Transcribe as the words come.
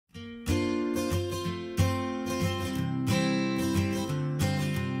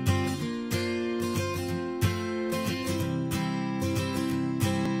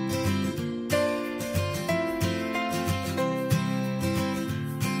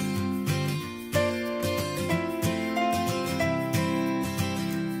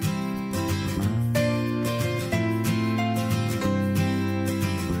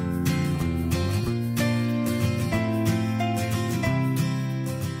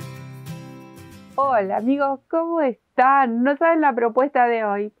Hola amigos, ¿cómo están? ¿No saben la propuesta de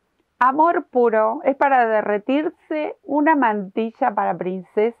hoy? Amor puro, es para derretirse una mantilla para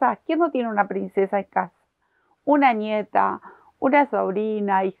princesas. ¿Quién no tiene una princesa en casa? Una nieta, una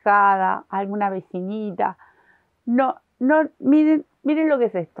sobrina, ahijada, alguna vecinita. Miren lo que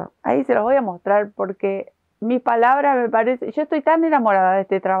es esto. Ahí se los voy a mostrar porque mis palabras me parece. Yo estoy tan enamorada de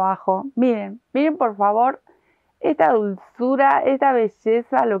este trabajo. Miren por favor esta dulzura, esta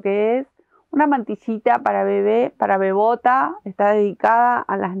belleza, lo que es una mantillita para bebé, para bebota. Está dedicada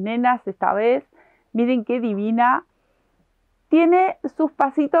a las nenas esta vez. Miren qué divina. Tiene sus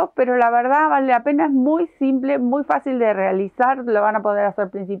pasitos, pero la verdad vale la pena, es muy simple, muy fácil de realizar. Lo van a poder hacer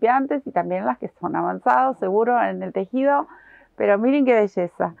principiantes y también las que son avanzados, seguro, en el tejido. Pero miren qué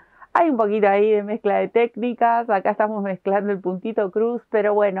belleza. Hay un poquito ahí de mezcla de técnicas. Acá estamos mezclando el puntito cruz,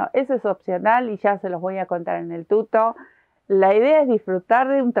 pero bueno, eso es opcional y ya se los voy a contar en el tuto. La idea es disfrutar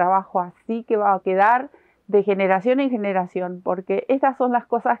de un trabajo así que va a quedar de generación en generación, porque estas son las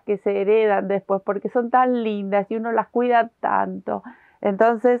cosas que se heredan después, porque son tan lindas y uno las cuida tanto.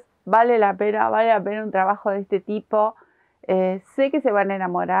 Entonces vale la pena un trabajo de este tipo. Sé que se van a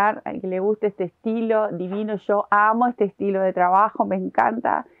enamorar, a que le guste este estilo divino. Yo amo este estilo de trabajo, me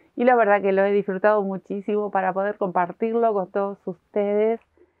encanta y la verdad que lo he disfrutado muchísimo para poder compartirlo con todos ustedes.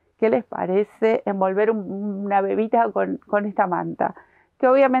 ¿Qué les parece envolver una bebita con esta manta? Que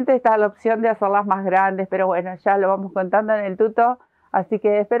obviamente está la opción de hacerlas más grandes, pero bueno, ya lo vamos contando en el tuto, así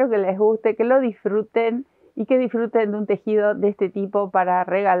que espero que les guste, que lo disfruten y que disfruten de un tejido de este tipo para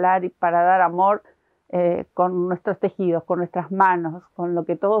regalar y para dar amor con nuestros tejidos, con nuestras manos, con lo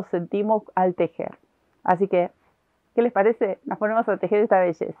que todos sentimos al tejer. Así que, ¿qué les parece? Nos ponemos a tejer esta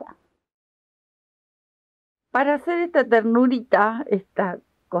belleza. Para hacer esta ternurita, esta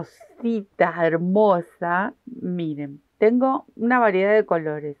cosita hermosa, miren, tengo una variedad de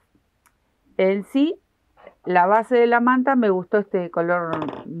colores. En sí, la base de la manta me gustó este color,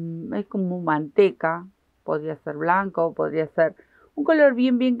 es como manteca, podría ser blanco, podría ser un color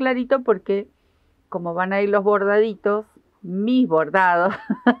bien clarito porque como van a ir los bordaditos, mis bordados,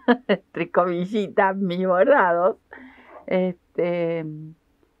 entre comillitas, mis bordados,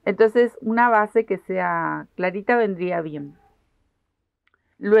 entonces una base que sea clarita vendría bien.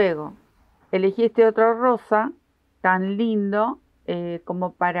 Luego, elegí este otro rosa, tan lindo,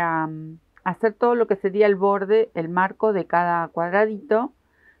 como para hacer todo lo que sería el borde, el marco de cada cuadradito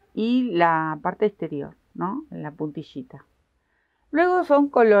y la parte exterior, ¿no? En la puntillita. Luego son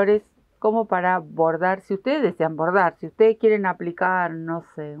colores como para bordar, si ustedes desean bordar, si ustedes quieren aplicar, no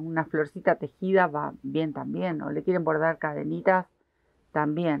sé, una florcita tejida, va bien también, o le quieren bordar cadenitas,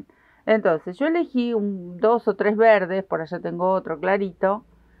 también. Entonces yo elegí 2 o 3 verdes, por allá tengo otro clarito,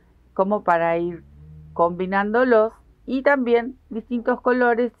 como para ir combinándolos y también distintos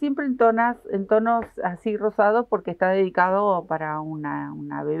colores, siempre en tonos así rosados porque está dedicado para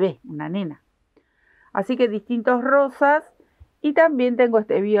una bebé, una nena. Así que distintos rosas y también tengo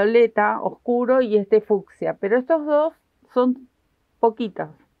este violeta oscuro y este fucsia, pero estos dos son poquitos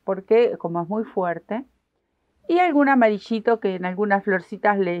porque como es muy fuerte. Y algún amarillito que en algunas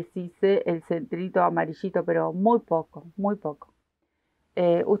florcitas les hice el centrito amarillito, pero muy poco, muy poco.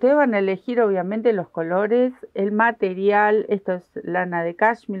 Ustedes van a elegir obviamente los colores, el material. Esto es lana de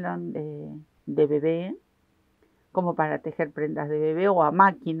cashmere de bebé, como para tejer prendas de bebé o a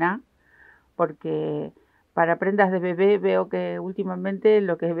máquina, porque para prendas de bebé veo que últimamente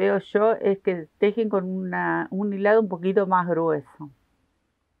lo que veo yo es que tejen con un hilado un poquito más grueso.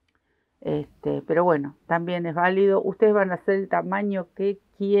 Pero bueno, también es válido. Ustedes van a hacer el tamaño que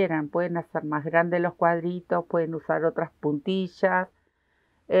quieran, pueden hacer más grandes los cuadritos, pueden usar otras puntillas.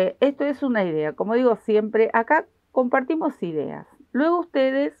 Esto es una idea, como digo siempre, acá compartimos ideas. Luego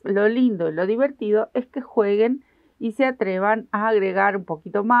ustedes, lo lindo y lo divertido es que jueguen y se atrevan a agregar un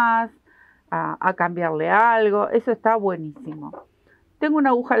poquito más, a cambiarle algo, eso está buenísimo. Tengo una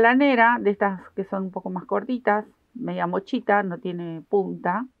aguja lanera, de estas que son un poco más cortitas, media mochita, no tiene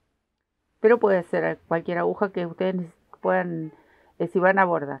punta, pero puede ser cualquier aguja que ustedes puedan, si van a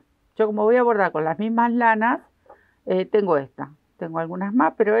bordar. Yo como voy a bordar con las mismas lanas, tengo esta. Tengo algunas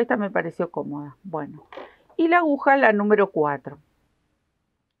más, pero esta me pareció cómoda. Bueno, y la aguja, la número 4.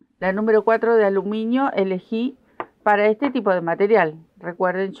 La número 4 de aluminio elegí para este tipo de material.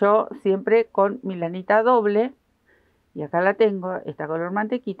 Recuerden, yo siempre con mi lanita doble, y acá la tengo, esta color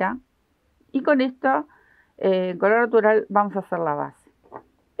mantequita, y con esto, en color natural, vamos a hacer la base.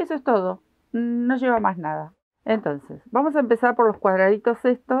 Eso es todo, no lleva más nada. Entonces, vamos a empezar por los cuadraditos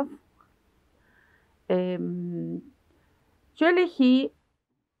estos. Yo elegí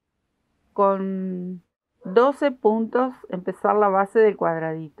con 12 puntos empezar la base del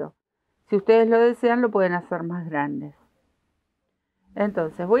cuadradito. Si ustedes lo desean, lo pueden hacer más grandes.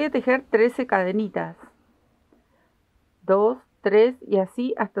 Entonces voy a tejer 13 cadenitas. 2, 3 y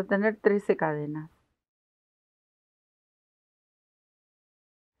así hasta tener 13 cadenas.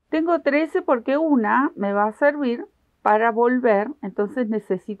 Tengo 13 porque una me va a servir para volver, entonces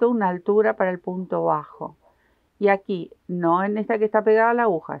necesito una altura para el punto bajo. Y aquí, no en esta que está pegada a la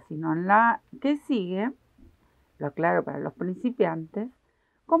aguja, sino en la que sigue, lo aclaro para los principiantes,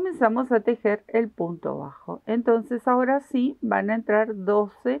 comenzamos a tejer el punto bajo. Entonces ahora sí van a entrar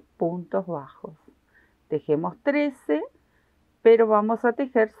 12 puntos bajos. Tejemos 13, pero vamos a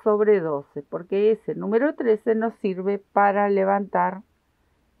tejer sobre 12, porque ese número 13 nos sirve para levantar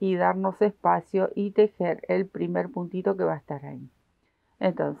y darnos espacio y tejer el primer puntito que va a estar ahí.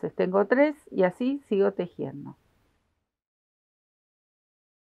 Entonces tengo 3 y así sigo tejiendo.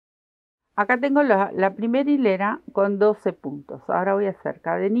 Acá tengo la primera hilera con 12 puntos. Ahora voy a hacer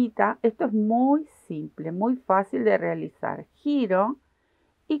cadenita. Esto es muy simple, muy fácil de realizar. Giro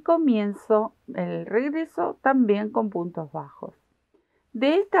y comienzo el regreso también con puntos bajos.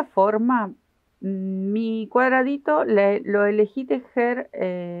 De esta forma, mi cuadradito lo elegí tejer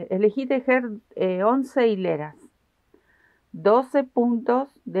 11 hileras, 12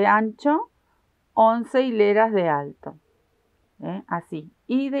 puntos de ancho, 11 hileras de alto. Así,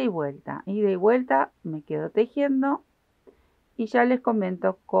 ida y vuelta, me quedo tejiendo y ya les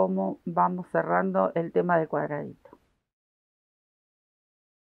comento cómo vamos cerrando el tema del cuadradito.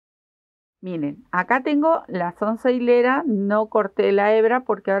 Miren, acá tengo las 11 hileras, no corté la hebra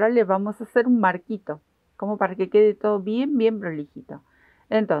porque ahora le vamos a hacer un marquito, como para que quede todo bien prolijito.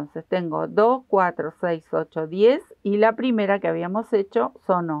 Entonces tengo 2, 4, 6, 8, 10 y la primera que habíamos hecho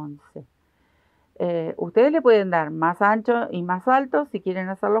son 11. Ustedes le pueden dar más ancho y más alto si quieren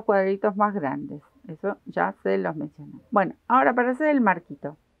hacer los cuadraditos más grandes. Eso ya se los mencioné. Bueno, ahora para hacer el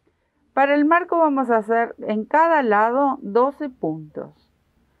marquito. Para el marco vamos a hacer en cada lado 12 puntos.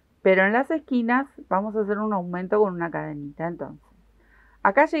 Pero en las esquinas vamos a hacer un aumento con una cadenita. Entonces,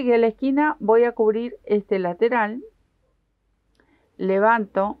 acá llegué a la esquina, voy a cubrir este lateral.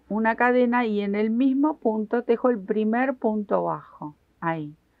 Levanto una cadena y en el mismo punto tejo el primer punto bajo.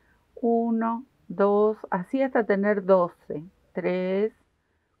 Ahí. 1, 2, así hasta tener 12, 3,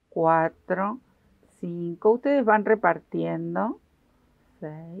 4, 5, ustedes van repartiendo,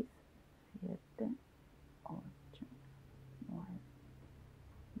 6, 7, 8, 9,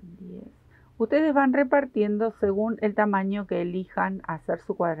 10, ustedes van repartiendo según el tamaño que elijan hacer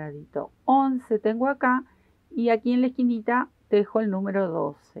su cuadradito. 11 tengo acá y aquí en la esquinita tejo el número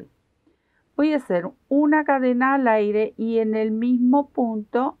 12. Voy a hacer una cadena al aire y en el mismo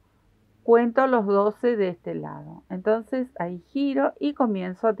punto cuento los 12 de este lado. Entonces ahí giro y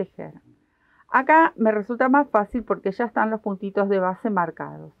comienzo a tejer. Acá me resulta más fácil porque ya están los puntitos de base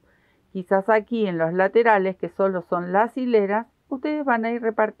marcados. Quizás aquí en los laterales, que solo son las hileras, ustedes van a ir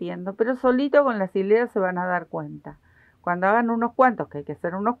repartiendo, pero solito con las hileras se van a dar cuenta. Cuando hagan unos cuantos, que hay que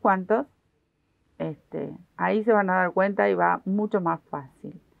hacer unos cuantos, ahí se van a dar cuenta y va mucho más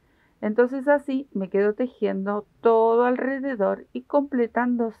fácil. Entonces así me quedo tejiendo todo alrededor y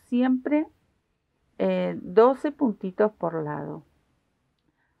completando siempre 12 puntitos por lado.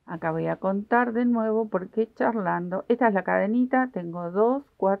 Acá voy a contar de nuevo porque charlando, esta es la cadenita, tengo 2,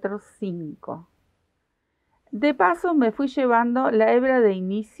 4, 5. De paso me fui llevando la hebra de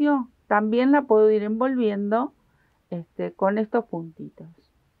inicio, también la puedo ir envolviendo con estos puntitos.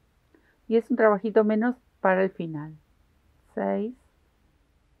 Y es un trabajito menos para el final. 6,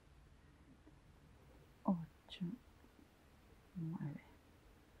 8, 9,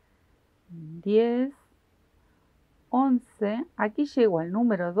 10, 11, aquí llego al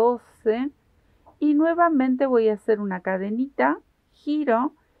número 12 y nuevamente voy a hacer una cadenita,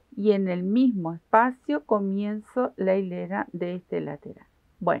 giro y en el mismo espacio comienzo la hilera de este lateral.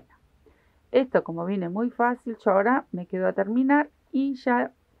 Bueno, esto como viene muy fácil, yo ahora me quedo a terminar y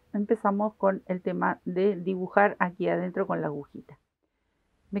ya empezamos con el tema de dibujar aquí adentro con la agujita.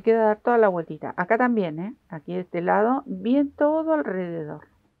 Me queda dar toda la vueltita. Acá también, aquí de este lado, bien todo alrededor.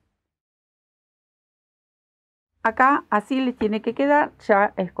 Acá así les tiene que quedar.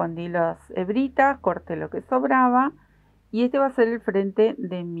 Ya escondí las hebritas, corté lo que sobraba. Y este va a ser el frente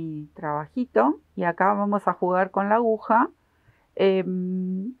de mi trabajito. Y acá vamos a jugar con la aguja.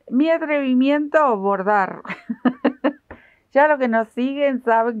 Mi atrevimiento, bordar. Ya los que nos siguen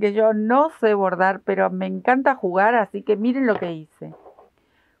saben que yo no sé bordar, pero me encanta jugar, así que miren lo que hice.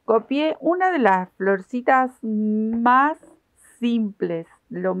 Copié una de las florcitas más simples,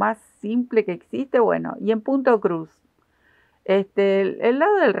 lo más simple que existe, bueno, y en punto cruz. El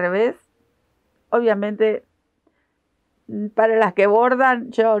lado del revés, obviamente, para las que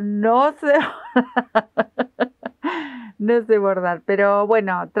bordan, yo no sé, no sé bordar, pero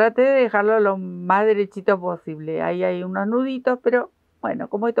bueno, traté de dejarlo lo más derechito posible. Ahí hay unos nuditos, pero bueno,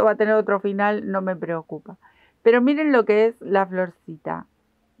 como esto va a tener otro final, no me preocupa. Pero miren lo que es la florcita.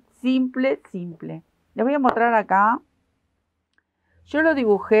 Simple, simple. Les voy a mostrar acá. Yo lo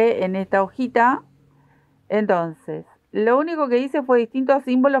dibujé en esta hojita. Entonces, lo único que hice fue distintos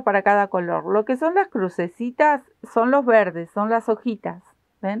símbolos para cada color. Lo que son las crucecitas son los verdes, son las hojitas.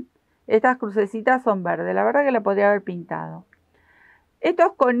 ¿Ven? Estas crucecitas son verdes. La verdad que la podría haber pintado.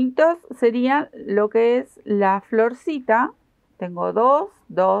 Estos conitos serían lo que es la florcita. Tengo 2,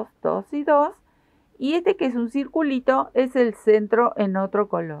 2, 2 y 2. Y este que es un circulito es el centro en otro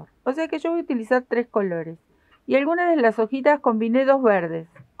color. O sea que yo voy a utilizar 3 colores. Y algunas de las hojitas combiné 2 verdes.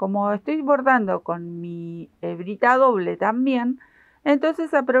 Como estoy bordando con mi hebrita doble también,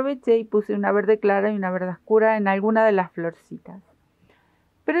 entonces aproveché y puse una verde clara y una verde oscura en alguna de las florcitas.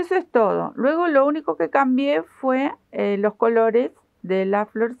 Pero eso es todo. Luego lo único que cambié fue los colores de la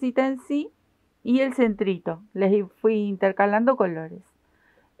florcita en sí y el centrito. Les fui intercalando colores.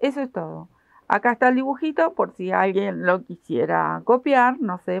 Eso es todo. Acá está el dibujito por si alguien lo quisiera copiar.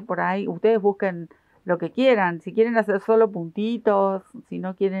 No sé, por ahí ustedes busquen lo que quieran. Si quieren hacer solo puntitos, si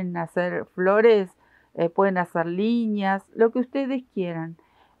no quieren hacer flores, pueden hacer líneas, lo que ustedes quieran.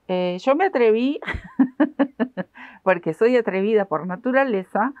 Yo me atreví, porque soy atrevida por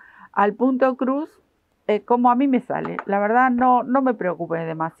naturaleza, al punto cruz como a mí me sale. La verdad no me preocupe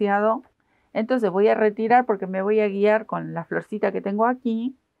demasiado. Entonces voy a retirar porque me voy a guiar con la florcita que tengo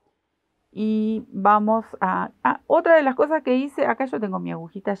aquí. Y vamos a... otra de las cosas que hice, acá yo tengo mi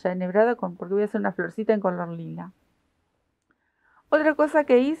agujita ya enhebrada porque voy a hacer una florcita en color lila. Otra cosa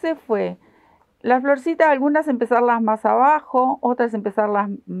que hice fue las florcitas, algunas empezarlas más abajo, otras empezarlas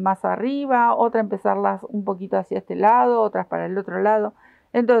más arriba, otras empezarlas un poquito hacia este lado, otras para el otro lado.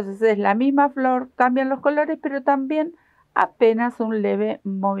 Entonces es la misma flor, cambian los colores, pero también apenas un leve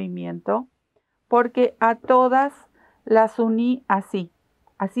movimiento, porque a todas las uní así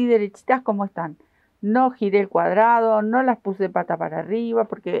derechitas como están. No giré el cuadrado, no las puse pata para arriba,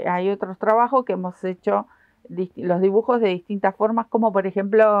 porque hay otros trabajos que hemos hecho los dibujos de distintas formas, como por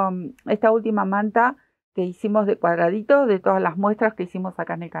ejemplo esta última manta que hicimos de cuadraditos, de todas las muestras que hicimos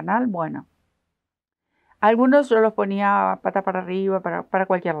acá en el canal. Bueno, algunos yo los ponía pata para arriba, para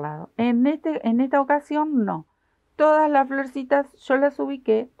cualquier lado. En esta ocasión no. Todas las florcitas yo las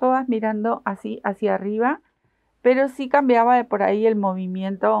ubiqué, todas mirando así hacia arriba, pero sí cambiaba de por ahí el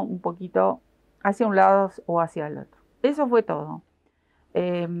movimiento un poquito hacia un lado o hacia el otro. Eso fue todo.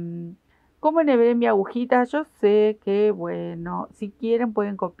 ¿Cómo enhebré mi agujita? Yo sé que, bueno, si quieren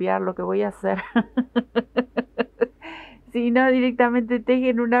pueden copiar lo que voy a hacer. Si no, directamente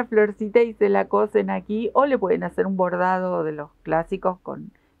tejen una florcita y se la cosen aquí. O le pueden hacer un bordado de los clásicos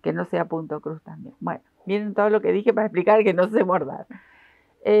con que no sea punto cruz también. Bueno, miren todo lo que dije para explicar que no sé bordar.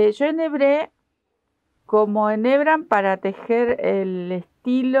 Yo enhebré como enhebran para tejer el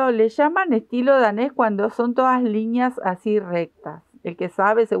estilo, le llaman estilo danés cuando son todas líneas así rectas. El que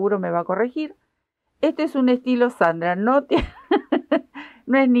sabe seguro me va a corregir. Este es un estilo Sandra, no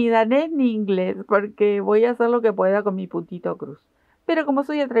es ni danés ni inglés, porque voy a hacer lo que pueda con mi puntito cruz. Pero como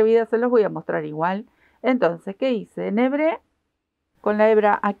soy atrevida, se los voy a mostrar igual. Entonces, ¿qué hice? Enhebré con la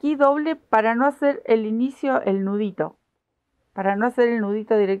hebra aquí doble para no hacer el inicio, el nudito. Para no hacer el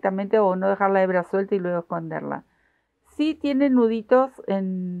nudito directamente o no dejar la hebra suelta y luego esconderla. Sí tiene nuditos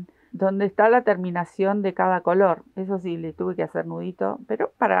en donde está la terminación de cada color. Eso sí, le tuve que hacer nudito,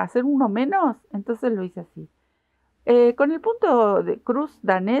 pero para hacer uno menos, entonces lo hice así. Con el punto de cruz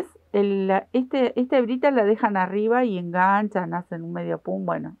danés, esta hebrita la dejan arriba y enganchan, hacen un medio pum.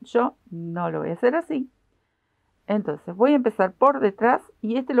 Bueno, yo no lo voy a hacer así. Entonces voy a empezar por detrás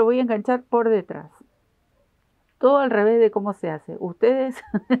y este lo voy a enganchar por detrás. Todo al revés de cómo se hace.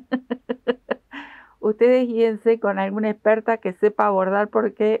 Ustedes guíense con alguna experta que sepa bordar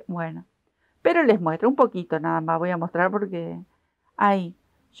porque, bueno. Pero les muestro un poquito nada más. Voy a mostrar porque ahí.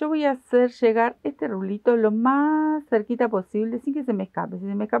 Yo voy a hacer llegar este rulito lo más cerquita posible sin que se me escape. Si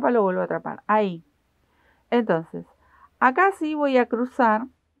se me escapa lo vuelvo a atrapar. Ahí. Entonces, acá sí voy a cruzar.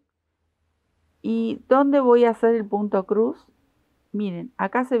 ¿Y dónde voy a hacer el punto cruz? Miren,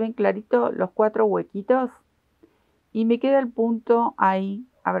 acá se ven clarito los 4 huequitos. Y me queda el punto ahí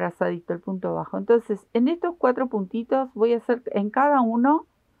abrazadito, el punto bajo. Entonces, en estos 4 puntitos voy a hacer en cada uno,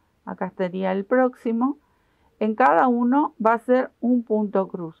 acá estaría el próximo, en cada uno va a ser un punto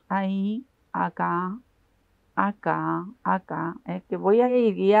cruz. Ahí, acá, acá, acá. Que voy a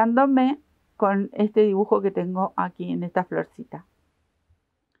ir guiándome con este dibujo que tengo aquí en esta florcita.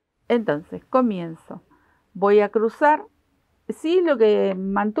 Entonces, comienzo. Voy a cruzar sí, lo que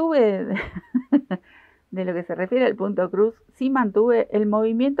mantuve de lo que se refiere al punto cruz, sí mantuve el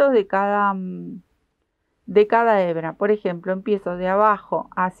movimiento de cada hebra. Por ejemplo, empiezo de abajo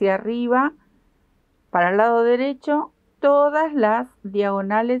hacia arriba para el lado derecho, todas las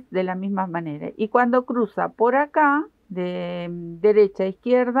diagonales de la misma manera. Y cuando cruza por acá, de derecha a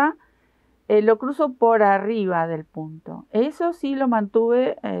izquierda, lo cruzo por arriba del punto. Eso sí lo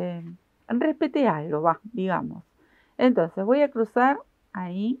mantuve, respeté algo, digamos. Entonces voy a cruzar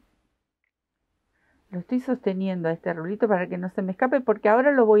ahí. Lo estoy sosteniendo a este rulito para que no se me escape porque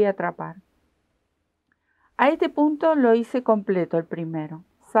ahora lo voy a atrapar. A este punto lo hice completo el primero.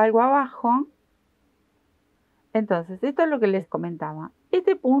 Salgo abajo. Entonces, esto es lo que les comentaba.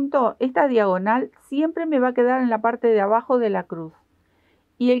 Este punto, esta diagonal, siempre me va a quedar en la parte de abajo de la cruz.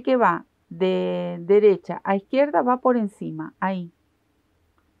 Y el que va de derecha a izquierda va por encima, ahí.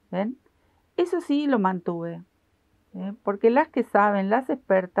 ¿Ven? Eso sí lo mantuve. Porque las que saben, las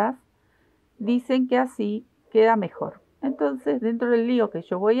expertas, dicen que así queda mejor. Entonces, dentro del lío que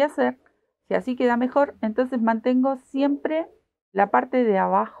yo voy a hacer, si así queda mejor, entonces mantengo siempre la parte de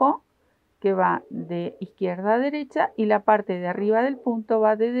abajo que va de izquierda a derecha y la parte de arriba del punto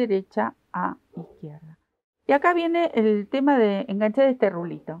va de derecha a izquierda. Y acá viene el tema de enganchar este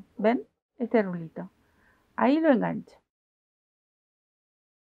rulito. ¿Ven? Este rulito. Ahí lo engancho.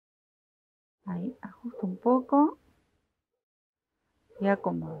 Ahí ajusto un poco y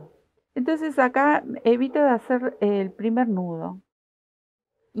acomodo. Entonces acá evito de hacer el primer nudo.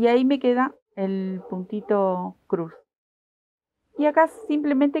 Y ahí me queda el puntito cruz. Y acá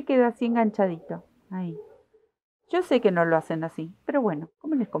simplemente queda así enganchadito. Ahí. Yo sé que no lo hacen así, pero bueno,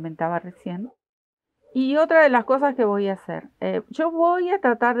 como les comentaba recién. Y otra de las cosas que voy a hacer, yo voy a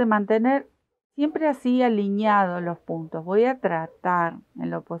tratar de mantener siempre así alineados los puntos. Voy a tratar en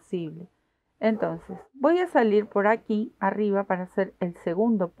lo posible. Entonces, voy a salir por aquí arriba para hacer el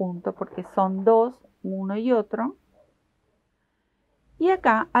segundo punto, porque son dos, uno y otro. Y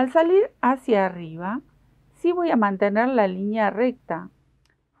acá, al salir hacia arriba, sí voy a mantener la línea recta.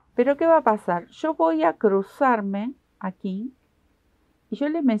 Pero ¿qué va a pasar? Yo voy a cruzarme aquí. Y yo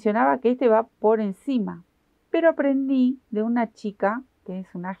les mencionaba que este va por encima. Pero aprendí de una chica, que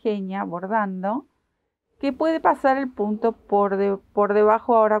es una genia, bordando, que puede pasar el punto por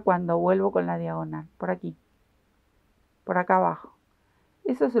debajo ahora cuando vuelvo con la diagonal. Por aquí. Por acá abajo.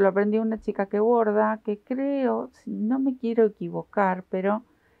 Eso se lo aprendí a una chica que borda, que creo, si no me quiero equivocar, pero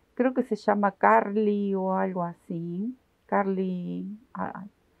creo que se llama Carly o algo así. Carly,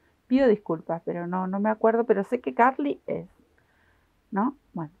 pido disculpas, pero no me acuerdo, pero sé que Carly es, ¿no?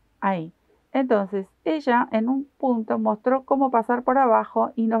 Bueno, ahí. Entonces, ella en un punto mostró cómo pasar por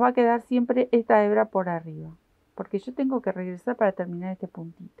abajo y nos va a quedar siempre esta hebra por arriba, porque yo tengo que regresar para terminar este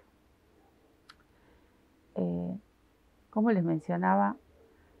puntito. Como les mencionaba,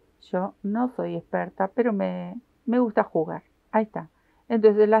 yo no soy experta, pero me gusta jugar. Ahí está.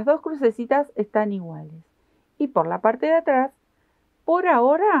 Entonces las dos crucecitas están iguales. Y por la parte de atrás, por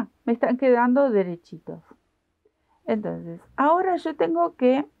ahora, me están quedando derechitos. Entonces, ahora yo tengo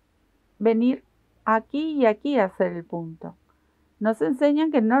que venir aquí y aquí a hacer el punto. Nos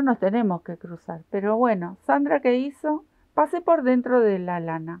enseñan que no nos tenemos que cruzar. Pero bueno, Sandra, ¿qué hizo? Pasé por dentro de la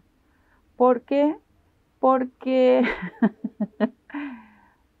lana. ¿Por qué? Porque...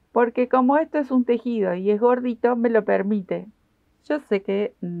 porque como esto es un tejido y es gordito, me lo permite. Yo sé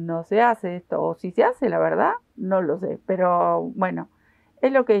que no se hace esto, o si se hace, la verdad, no lo sé, pero bueno,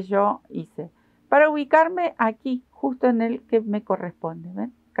 es lo que yo hice. Para ubicarme aquí, justo en el que me corresponde,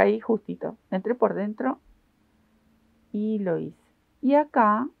 ¿ven? Caí justito, entré por dentro y lo hice. Y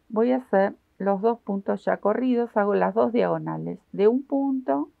acá voy a hacer los dos puntos ya corridos, hago las dos diagonales. De un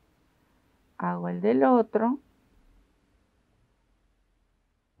punto, hago el del otro.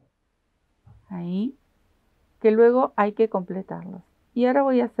 Ahí, que luego hay que completarlos. Y ahora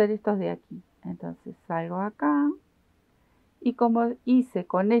voy a hacer estos de aquí. Entonces salgo acá y como hice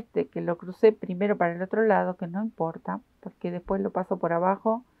con este que lo crucé primero para el otro lado, que no importa, porque después lo paso por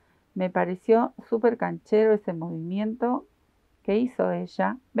abajo, me pareció súper canchero ese movimiento que hizo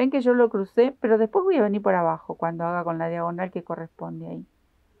ella. Ven que yo lo crucé, pero después voy a venir por abajo cuando haga con la diagonal que corresponde ahí.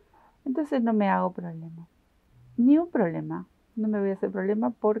 Entonces no me hago problema. Ni un problema. No me voy a hacer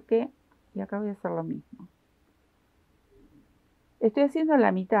problema porque... Y acá voy a hacer lo mismo. Estoy haciendo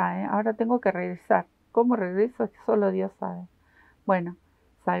la mitad, ahora tengo que regresar. ¿Cómo regreso? Solo Dios sabe. Bueno,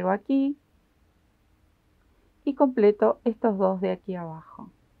 salgo aquí y completo estos dos de aquí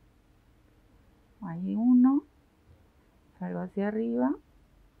abajo. Ahí uno, salgo hacia arriba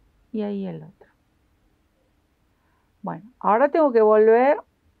y ahí el otro. Bueno, ahora tengo que volver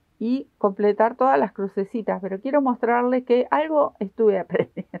y completar todas las crucecitas, pero quiero mostrarles que algo estuve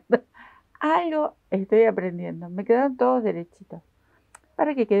aprendiendo. Algo estoy aprendiendo. Me quedaron todos derechitos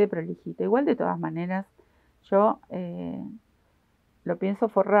para que quede prolijito. Igual de todas maneras yo lo pienso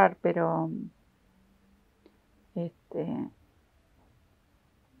forrar, pero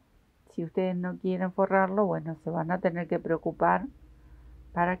si ustedes no quieren forrarlo, bueno, se van a tener que preocupar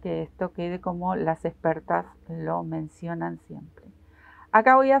para que esto quede como las expertas lo mencionan siempre.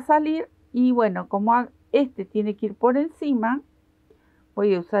 Acá voy a salir y bueno, como este tiene que ir por encima,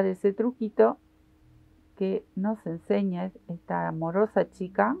 voy a usar ese truquito que nos enseña esta amorosa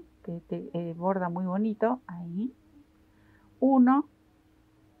chica que borda muy bonito. Ahí, uno,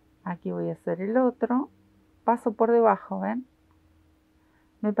 aquí voy a hacer el otro, paso por debajo, ¿ven?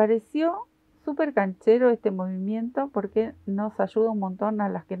 Me pareció súper canchero este movimiento porque nos ayuda un montón a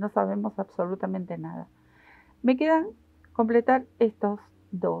las que no sabemos absolutamente nada. Me quedan completar estos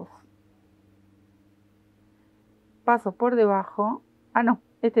dos. Paso por debajo. Ah, no,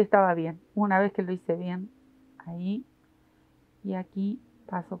 este estaba bien. Una vez que lo hice bien, ahí y aquí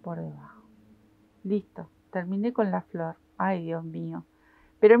paso por debajo. Listo, terminé con la flor. Ay, Dios mío.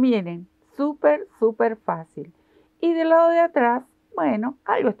 Pero miren, súper, súper fácil. Y del lado de atrás, bueno,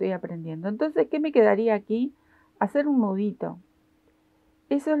 algo estoy aprendiendo. Entonces, ¿qué me quedaría aquí? Hacer un nudito.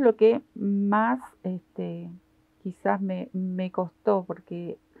 Eso es lo que más quizás me costó,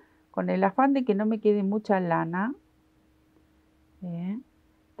 porque con el afán de que no me quede mucha lana,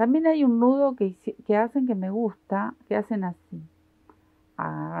 también hay un nudo que hacen que me gusta, que hacen así.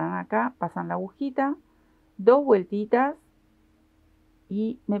 Agarran acá, pasan la agujita, 2 vueltitas,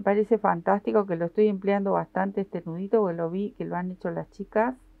 y me parece fantástico que lo estoy empleando bastante este nudito, porque lo vi que lo han hecho las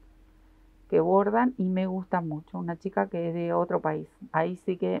chicas que bordan y me gusta mucho. Una chica que es de otro país. Ahí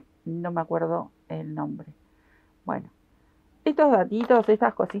sí que no me acuerdo el nombre. Bueno, estos datitos,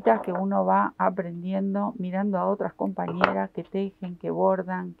 estas cositas que uno va aprendiendo mirando a otras compañeras que tejen, que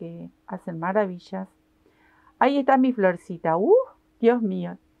bordan, que hacen maravillas. Ahí está mi florcita. Dios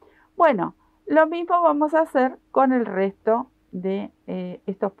mío. Bueno, lo mismo vamos a hacer con el resto de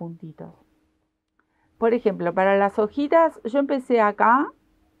estos puntitos. Por ejemplo, para las hojitas yo empecé acá,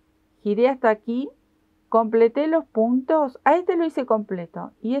 giré hasta aquí, completé los puntos, a este lo hice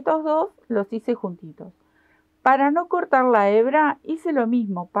completo y estos dos los hice juntitos. Para no cortar la hebra hice lo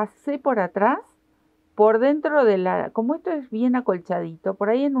mismo, pasé por atrás, por dentro de como esto es bien acolchadito, por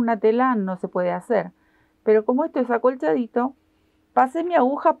ahí en una tela no se puede hacer, pero como esto es acolchadito, pasé mi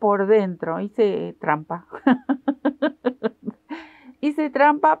aguja por dentro, hice trampa. Hice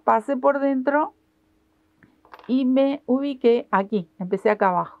trampa, pasé por dentro y me ubiqué aquí, empecé acá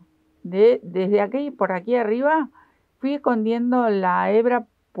abajo. Desde aquí por aquí arriba fui escondiendo la hebra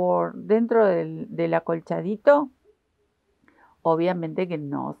por dentro del acolchadito, obviamente que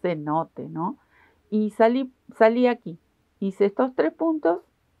no se note, ¿no? Y salí aquí, hice estos 3 puntos,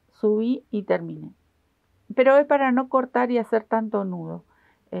 subí y terminé. Pero es para no cortar y hacer tanto nudo.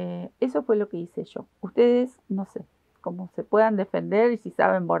 Eso fue lo que hice yo. Ustedes, no sé, cómo se puedan defender y si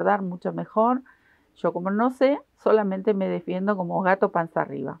saben bordar mucho mejor. Yo como no sé, solamente me defiendo como gato panza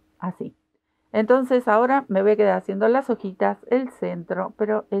arriba, así. Entonces ahora me voy a quedar haciendo las hojitas, el centro,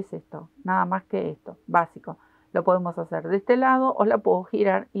 pero es esto, nada más que esto, básico. Lo podemos hacer de este lado o la puedo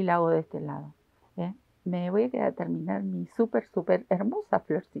girar y la hago de este lado. Me voy a quedar a terminar mi súper, súper hermosa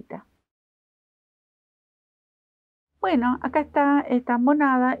florcita. Bueno, acá está esta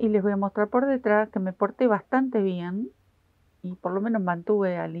monada y les voy a mostrar por detrás que me porté bastante bien y por lo menos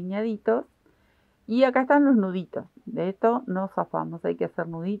mantuve alineaditos. Y acá están los nuditos. De esto no zafamos, hay que hacer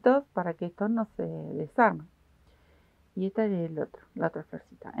nuditos para que esto no se desarme. Y esta es la otra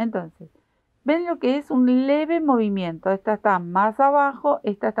florcita. Entonces, ven lo que es un leve movimiento. Esta está más abajo,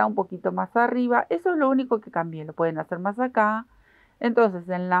 esta está un poquito más arriba. Eso es lo único que cambié. Lo pueden hacer más acá. Entonces,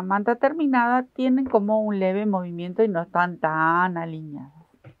 en la manta terminada tienen como un leve movimiento y no están tan alineadas.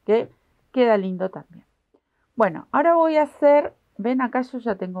 Que queda lindo también. Bueno, ahora voy a hacer... Ven acá yo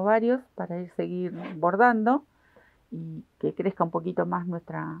ya tengo varios para seguir bordando y que crezca un poquito más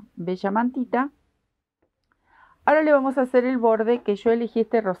nuestra bella mantita. Ahora le vamos a hacer el borde que yo elegí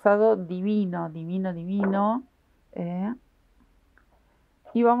este rosado divino, divino, divino.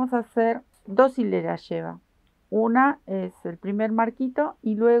 Y vamos a hacer 2 hileras lleva. Una es el primer marquito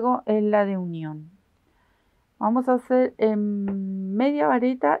y luego es la de unión. Vamos a hacer en media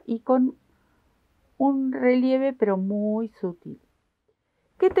vareta y con un relieve pero muy sutil.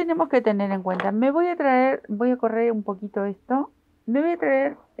 ¿Qué tenemos que tener en cuenta? Voy a correr un poquito esto. Me voy a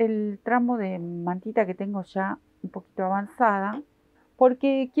traer el tramo de mantita que tengo ya un poquito avanzada,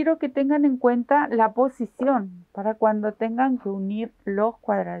 porque quiero que tengan en cuenta la posición para cuando tengan que unir los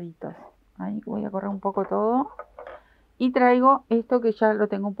cuadraditos. Ahí voy a correr un poco todo. Y traigo esto que ya lo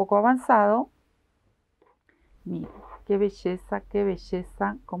tengo un poco avanzado. Miren, qué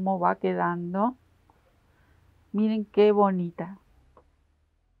belleza, cómo va quedando. Miren qué bonita.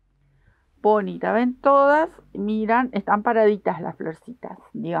 Bonita, ven todas, miran, están paraditas las florcitas,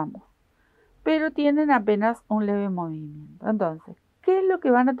 digamos. Pero tienen apenas un leve movimiento. Entonces, ¿qué es lo que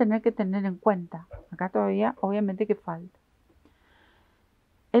van a tener que tener en cuenta? Acá todavía, obviamente que falta.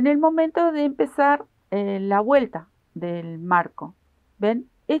 En el momento de empezar la vuelta del marco, ¿ven?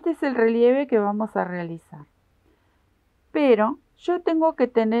 Este es el relieve que vamos a realizar. Pero yo tengo que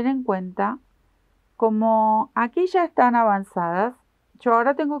tener en cuenta, como aquí ya están avanzadas, yo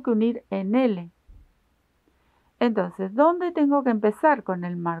ahora tengo que unir en L. Entonces, ¿dónde tengo que empezar con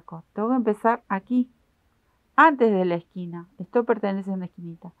el marco? Tengo que empezar aquí, antes de la esquina. Esto pertenece a una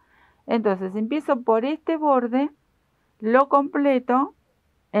esquinita. Entonces, empiezo por este borde, lo completo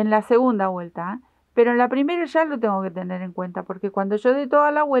en la segunda vuelta, ¿eh? Pero en la primera ya lo tengo que tener en cuenta, porque cuando yo dé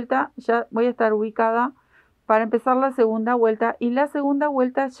toda la vuelta, ya voy a estar ubicada para empezar la segunda vuelta, y la segunda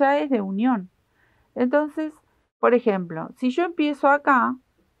vuelta ya es de unión. Entonces, por ejemplo, si yo empiezo acá,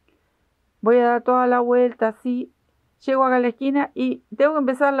 voy a dar toda la vuelta así, llego acá a la esquina y tengo que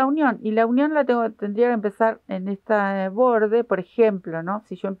empezar la unión. Y la unión tendría que empezar en este borde, por ejemplo, ¿no?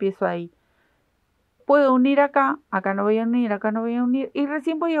 Si yo empiezo ahí. Puedo unir acá, acá no voy a unir, acá no voy a unir. Y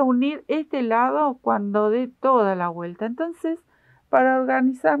recién voy a unir este lado cuando dé toda la vuelta. Entonces, para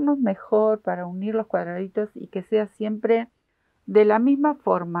organizarnos mejor, para unir los cuadraditos y que sea siempre de la misma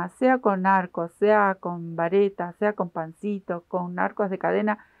forma, sea con arcos, sea con varetas, sea con pancitos, con arcos de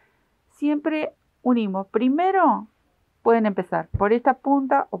cadena, siempre unimos. Primero pueden empezar por esta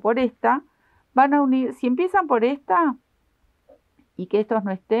punta o por esta. Van a unir, si empiezan por esta y que estos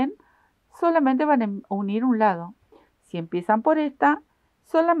no estén, solamente van a unir un lado. Si empiezan por esta,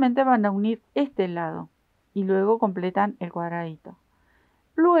 solamente van a unir este lado y luego completan el cuadradito.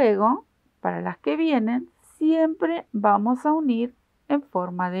 Luego, para las que vienen, siempre vamos a unir en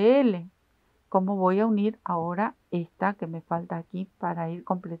forma de L, como voy a unir ahora esta que me falta aquí para ir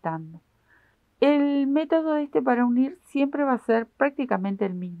completando. El método para unir siempre va a ser prácticamente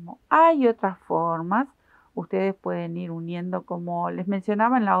el mismo. Hay otras formas. Ustedes pueden ir uniendo, como les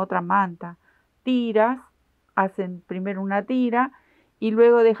mencionaba en la otra manta. Tiras, hacen primero una tira y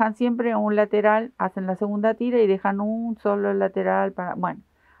luego dejan siempre un lateral, hacen la segunda tira y dejan un solo lateral para... Bueno,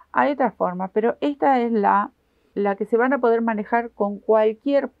 hay otras formas, pero esta es la que se van a poder manejar con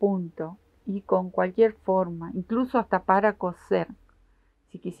cualquier punto y con cualquier forma, incluso hasta para coser.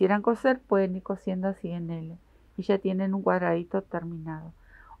 Si quisieran coser, pueden ir cosiendo así en L y ya tienen un cuadradito terminado.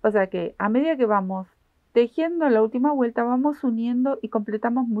 O sea que a medida que vamos tejiendo la última vuelta, vamos uniendo y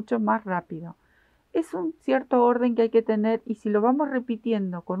completamos mucho más rápido. Es un cierto orden que hay que tener, y si lo vamos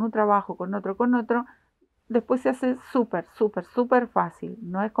repitiendo con un trabajo, con otro, después se hace súper fácil.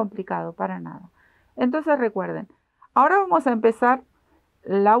 No es complicado para nada. Entonces recuerden, ahora vamos a empezar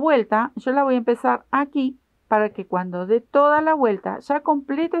la vuelta. Yo la voy a empezar aquí, para que cuando dé toda la vuelta ya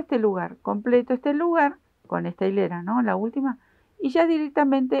completo este lugar con esta hilera, ¿no? La última, y ya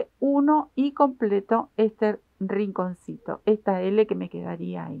directamente uno y completo este rinconcito, esta L que me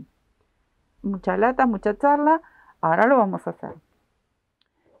quedaría ahí. Mucha lata, mucha charla, ahora lo vamos a hacer.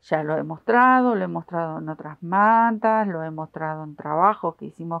 Ya lo he mostrado en otras mantas, lo he mostrado en trabajos que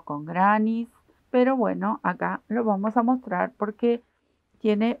hicimos con granis, pero bueno, acá lo vamos a mostrar porque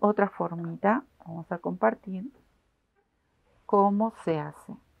tiene otra formita. Vamos a compartir cómo se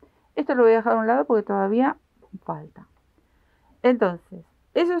hace. Esto lo voy a dejar a un lado porque todavía falta. Entonces,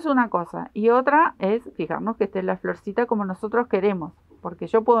 eso es una cosa. Y otra es fijarnos que esté la florcita como nosotros queremos. Porque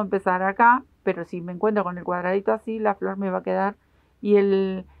yo puedo empezar acá, pero si me encuentro con el cuadradito así, la flor me va a quedar y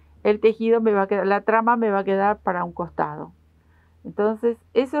el tejido me va a quedar, la trama me va a quedar para un costado. Entonces,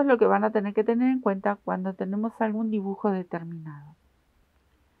 eso es lo que van a tener que tener en cuenta cuando tenemos algún dibujo determinado.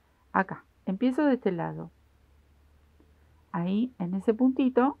 Acá, empiezo de este lado. Ahí, en ese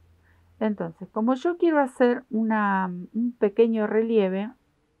puntito. Entonces, como yo quiero hacer un pequeño relieve,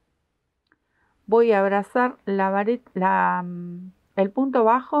 voy a abrazar el punto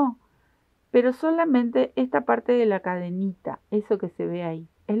bajo, pero solamente esta parte de la cadenita, eso que se ve ahí,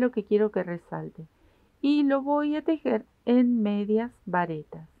 es lo que quiero que resalte. Y lo voy a tejer en medias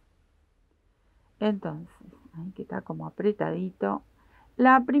varetas. Entonces, ahí que está como apretadito.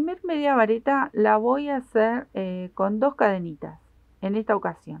 La primer media vareta la voy a hacer con 2 cadenitas en esta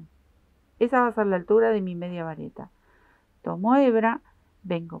ocasión. Esa va a ser la altura de mi media vareta. Tomo hebra,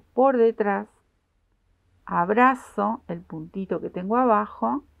 vengo por detrás, abrazo el puntito que tengo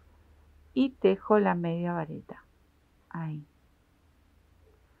abajo y tejo la media vareta. Ahí.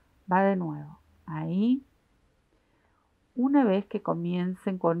 Va de nuevo. Ahí. Una vez que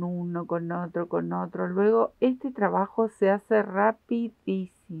comiencen con uno, con otro, luego este trabajo se hace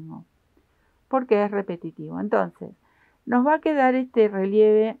rapidísimo porque es repetitivo. Entonces, nos va a quedar este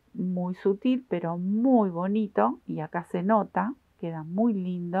relieve muy sutil, pero muy bonito. Y acá se nota, queda muy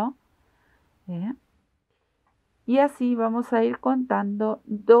lindo. Y así vamos a ir contando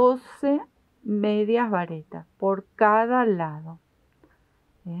 12 medias varetas por cada lado.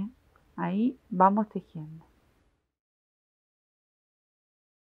 Ahí vamos tejiendo.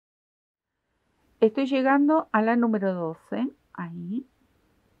 Estoy llegando a la número 12. Ahí.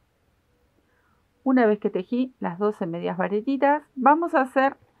 Una vez que tejí las 12 medias varetitas, vamos a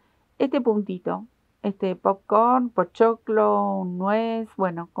hacer este puntito. Este popcorn, pochoclo, nuez,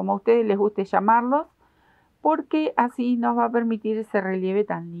 bueno, como a ustedes les guste llamarlos, porque así nos va a permitir ese relieve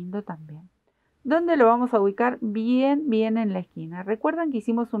tan lindo también. ¿Dónde lo vamos a ubicar? Bien, bien en la esquina. ¿Recuerdan que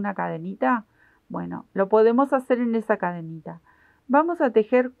hicimos una cadenita? Bueno, lo podemos hacer en esa cadenita. Vamos a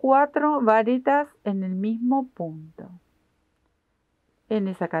tejer 4 varetas en el mismo punto. En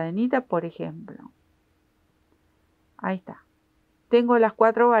esa cadenita, por ejemplo. Ahí está. Tengo las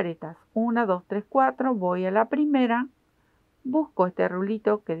 4 varetas. 1, 2, 3, 4. Voy a la primera. Busco este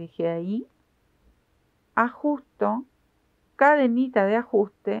rulito que dejé ahí. Ajusto. Cadenita de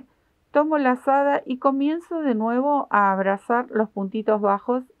ajuste. Tomo la lazada y comienzo de nuevo a abrazar los puntitos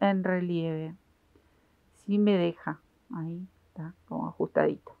bajos en relieve. Si me deja. Ahí está, como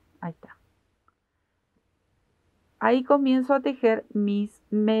ajustadito. Ahí está. Ahí comienzo a tejer mis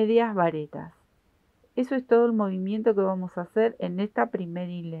medias varetas. Eso es todo el movimiento que vamos a hacer en esta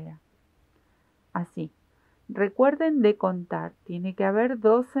primera hilera. Así. Recuerden de contar. Tiene que haber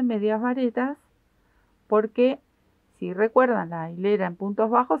 12 medias varetas porque si recuerdan la hilera en puntos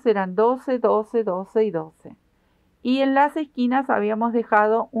bajos eran 12, 12, 12 y 12. Y en las esquinas habíamos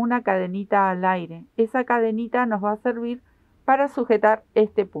dejado una cadenita al aire. Esa cadenita nos va a servir para sujetar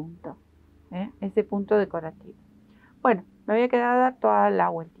este punto. Ese punto decorativo. Bueno, me voy a quedar a dar toda la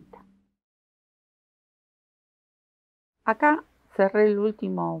vueltita. Acá cerré el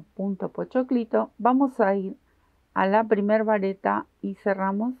último punto pochoclito. Vamos a ir a la primer vareta y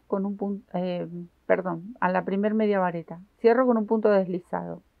cerramos con un punto, a la primer media vareta. Cierro con un punto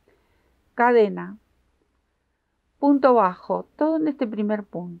deslizado. Cadena. Punto bajo. Todo en este primer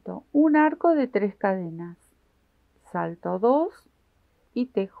punto. Un arco de 3 cadenas. Salto 2 y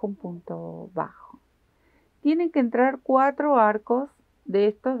tejo un punto bajo. Tienen que entrar 4 arcos de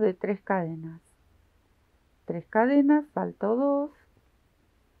estos de 3 cadenas. 3 cadenas, salto 2,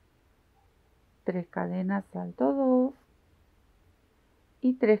 3 cadenas, salto 2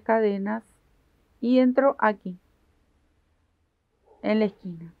 y 3 cadenas y entro aquí, en la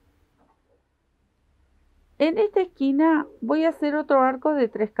esquina. En esta esquina voy a hacer otro arco de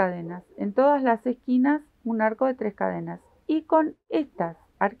 3 cadenas. En todas las esquinas un arco de 3 cadenas. Y con estas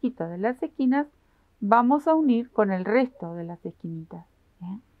arquitos de las esquinas vamos a unir con el resto de las esquinitas.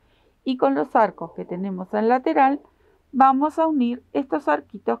 Y con los arcos que tenemos en lateral vamos a unir estos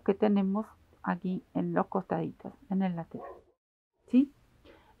arquitos que tenemos aquí en los costaditos, en el lateral. ¿Sí?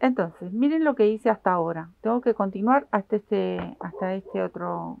 Entonces, miren lo que hice hasta ahora. Tengo que continuar hasta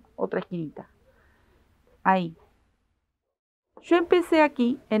otra esquinita. Ahí. Yo empecé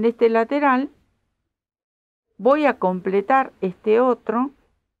aquí, en este lateral. Voy a completar este otro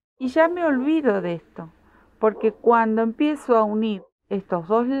y ya me olvido de esto. Porque cuando empiezo a unir estos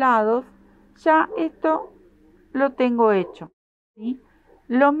dos lados, ya esto lo tengo hecho. ¿Sí?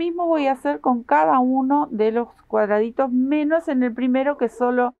 Lo mismo voy a hacer con cada uno de los cuadraditos, menos en el primero, que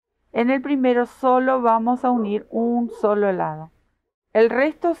en el primero solo vamos a unir un solo lado. El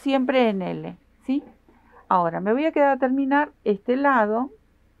resto siempre en L, ¿sí? Ahora me voy a quedar a terminar este lado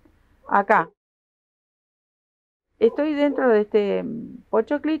acá. Estoy dentro de este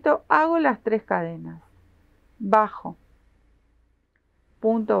pochoclito, hago las 3 cadenas. Bajo,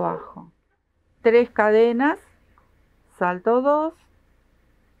 punto bajo, 3 cadenas, salto 2,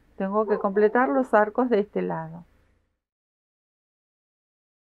 tengo que completar los arcos de este lado.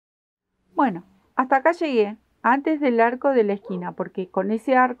 Bueno, hasta acá llegué, antes del arco de la esquina, porque con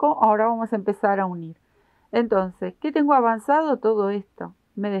ese arco ahora vamos a empezar a unir. Entonces, ¿qué tengo avanzado? Todo esto,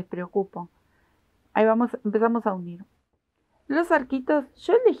 me despreocupo. Ahí vamos, empezamos a unir. Los arquitos,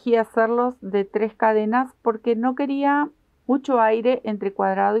 yo elegí hacerlos de 3 cadenas porque no quería mucho aire entre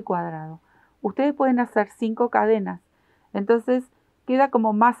cuadrado y cuadrado. Ustedes pueden hacer 5 cadenas, entonces queda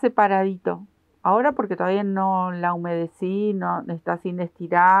como más separadito. Ahora porque todavía no la humedecí, no está sin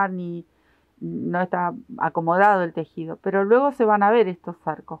estirar ni no está acomodado el tejido, pero luego se van a ver estos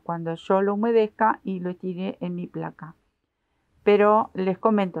arcos cuando yo lo humedezca y lo tire en mi placa. Pero les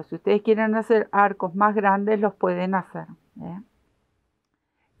comento, si ustedes quieren hacer arcos más grandes, los pueden hacer, ¿eh?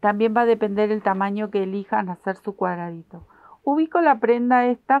 También va a depender el tamaño que elijan hacer su cuadradito. Ubico la prenda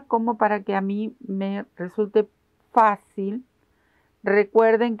esta como para que a mí me resulte fácil.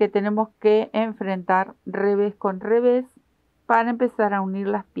 Recuerden que tenemos que enfrentar revés con revés para empezar a unir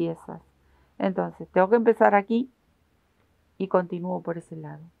las piezas. Entonces, tengo que empezar aquí y continúo por ese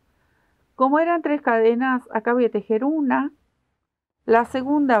lado. Como eran 3 cadenas, acá voy a tejer una. La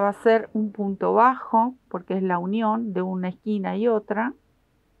segunda va a ser un punto bajo, porque es la unión de una esquina y otra.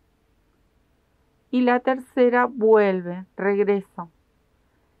 Y la tercera vuelve, regreso.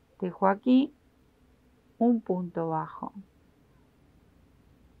 Tejo aquí un punto bajo.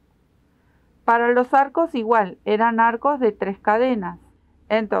 Para los arcos igual, eran arcos de 3 cadenas.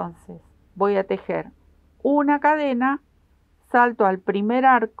 Entonces, voy a tejer una cadena, salto al primer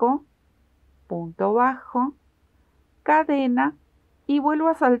arco, punto bajo, cadena y vuelvo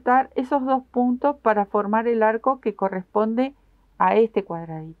a saltar esos 2 puntos para formar el arco que corresponde a este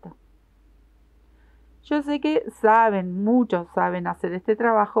cuadradito. Yo sé que muchos saben hacer este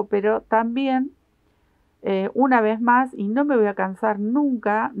trabajo, pero también una vez más, y no me voy a cansar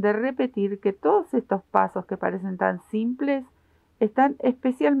nunca de repetir que todos estos pasos que parecen tan simples están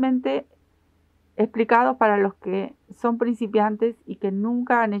especialmente explicados para los que son principiantes y que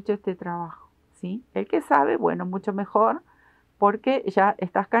nunca han hecho este trabajo, ¿sí? El que sabe, bueno, mucho mejor, porque ya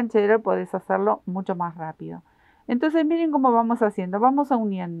estás canchero y podés hacerlo mucho más rápido. Entonces miren cómo vamos haciendo, vamos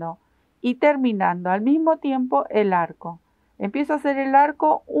uniendo y terminando al mismo tiempo el arco. Empiezo a hacer el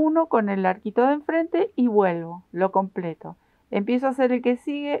arco uno con el arquito de enfrente y vuelvo, lo completo. Empiezo a hacer el que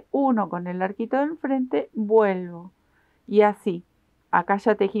sigue, uno con el arquito de enfrente, vuelvo. Y así, acá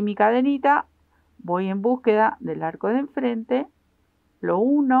ya tejí mi cadenita, voy en búsqueda del arco de enfrente, lo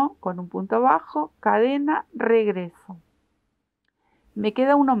uno con un punto bajo, cadena, regreso. Me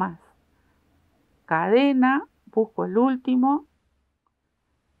queda uno más. Cadena, busco el último,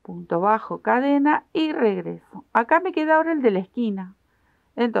 punto bajo, cadena y regreso. Acá me queda ahora el de la esquina.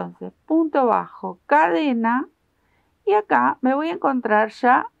 Entonces, punto bajo, cadena y acá me voy a encontrar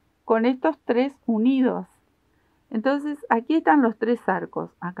ya con estos 3 unidos. Entonces, aquí están los 3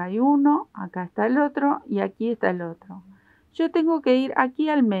 arcos. Acá hay uno, acá está el otro y aquí está el otro. Yo tengo que ir aquí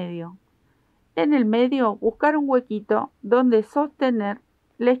al medio. En el medio, buscar un huequito donde sostener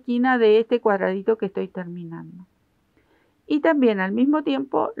la esquina de este cuadradito que estoy terminando. Y también al mismo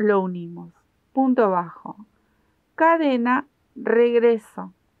tiempo lo unimos. Punto bajo, cadena,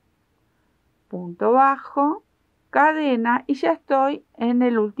 regreso. Punto bajo, cadena y ya estoy en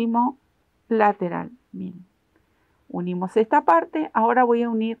el último lateral. Miren, unimos esta parte, ahora voy a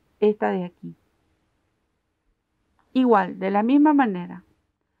unir esta de aquí. Igual, de la misma manera,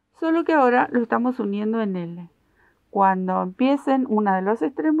 solo que ahora lo estamos uniendo en L. Cuando empiecen uno de los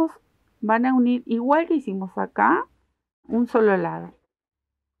extremos, van a unir igual que hicimos acá, un solo lado.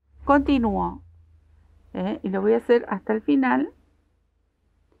 Continúo y lo voy a hacer hasta el final.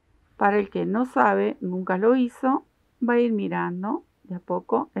 Para el que no sabe, nunca lo hizo, va a ir mirando de a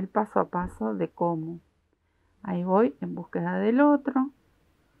poco el paso a paso de cómo. Ahí voy en búsqueda del otro,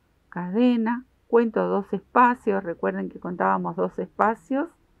 cadena, cuento 2 espacios, recuerden que contábamos 2 espacios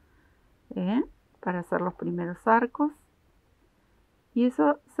para hacer los primeros arcos y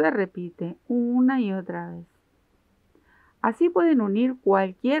eso se repite una y otra vez. Así pueden unir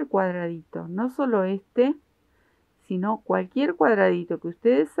cualquier cuadradito, no solo este, sino cualquier cuadradito que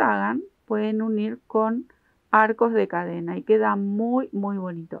ustedes hagan, pueden unir con arcos de cadena y queda muy muy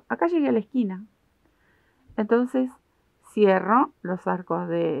bonito. Acá llegué a la esquina, entonces cierro los arcos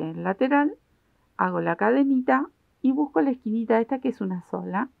de lateral, hago la cadenita y busco la esquinita esta que es una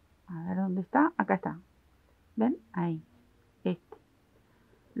sola. A ver dónde está, acá está, ¿ven? Ahí,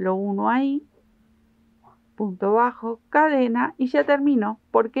 lo uno ahí, punto bajo, cadena y ya termino.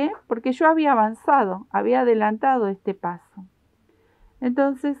 ¿Por qué? Porque yo había avanzado, había adelantado este paso.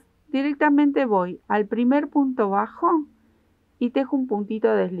 Entonces directamente voy al primer punto bajo y tejo un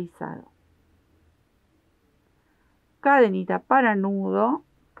puntito deslizado. Cadenita para nudo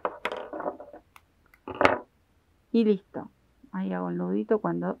y listo. Ahí hago el nudito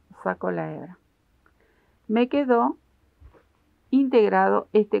cuando saco la hebra. Me quedó integrado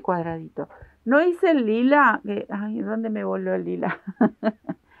este cuadradito. No hice el lila, ay, ¿dónde me voló el lila?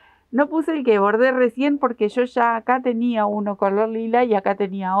 No puse el que bordé recién porque yo ya acá tenía uno color lila y acá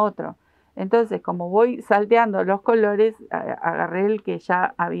tenía otro. Entonces, como voy salteando los colores, agarré el que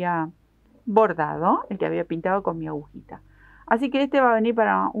ya había bordado, el que había pintado con mi agujita. Así que este va a venir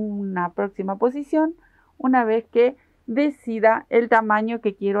para una próxima posición una vez que decida el tamaño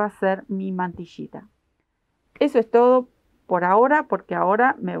que quiero hacer mi mantillita. Eso es todo por ahora, porque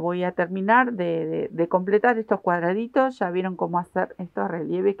ahora me voy a terminar de completar estos cuadraditos. Ya vieron cómo hacer estos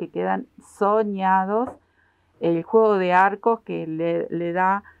relieves que quedan soñados. El juego de arcos que le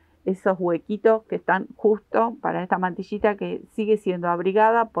da esos huequitos que están justo para esta mantillita que sigue siendo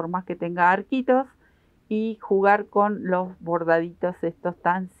abrigada por más que tenga arquitos. Y jugar con los bordaditos estos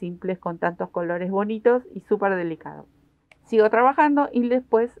tan simples con tantos colores bonitos y súper delicados. Sigo trabajando y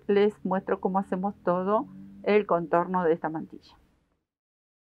después les muestro cómo hacemos todo el contorno de esta mantilla.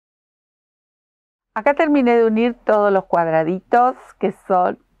 Acá terminé de unir todos los cuadraditos que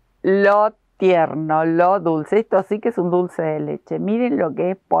son lo tierno, lo dulce. Esto sí que es un dulce de leche. Miren lo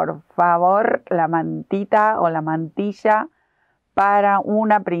que es, por favor, la mantita o la mantilla para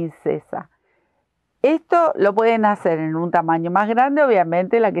una princesa. Esto lo pueden hacer en un tamaño más grande,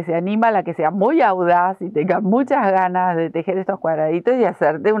 obviamente la que se anima, la que sea muy audaz y tenga muchas ganas de tejer estos cuadraditos y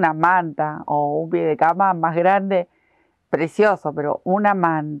hacerte una manta o un pie de cama más grande, precioso, pero una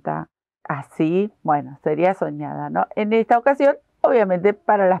manta así, bueno, sería soñada, ¿no? En esta ocasión, obviamente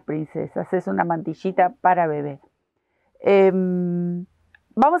para las princesas, es una mantillita para bebé.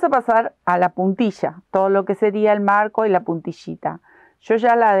 Vamos a pasar a la puntilla, todo lo que sería el marco y la puntillita. Yo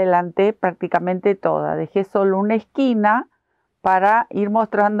ya la adelanté prácticamente toda, dejé solo una esquina para ir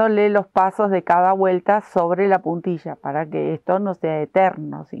mostrándole los pasos de cada vuelta sobre la puntilla, para que esto no sea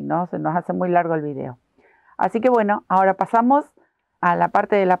eterno, si no se nos hace muy largo el video. Así que bueno, ahora pasamos a la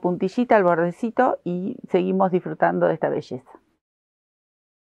parte de la puntillita, al bordecito, y seguimos disfrutando de esta belleza.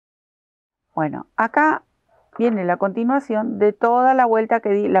 Bueno, acá viene la continuación de toda la vuelta que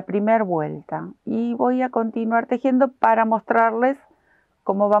di, la primera vuelta, y voy a continuar tejiendo para mostrarles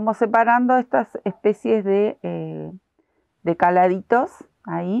cómo vamos separando estas especies de caladitos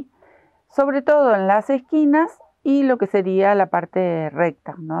ahí, sobre todo en las esquinas y lo que sería la parte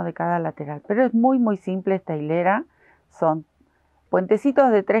recta, ¿no?, de cada lateral. Pero es muy simple esta hilera, son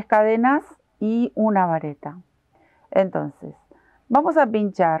puentecitos de 3 cadenas y una vareta. Entonces, vamos a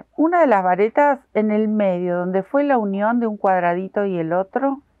pinchar una de las varetas en el medio, donde fue la unión de un cuadradito y el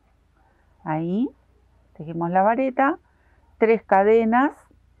otro. Ahí, tejemos la vareta, 3 cadenas.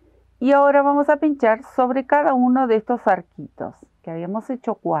 Y ahora vamos a pinchar sobre cada uno de estos arquitos, que habíamos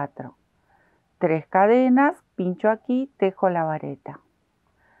hecho 4. 3 cadenas, pincho aquí, tejo la vareta.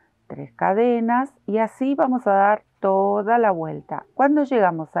 3 cadenas y así vamos a dar toda la vuelta. Cuando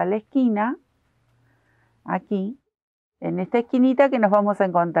llegamos a la esquina, aquí, en esta esquinita que nos vamos a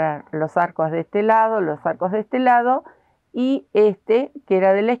encontrar los arcos de este lado, los arcos de este lado y este que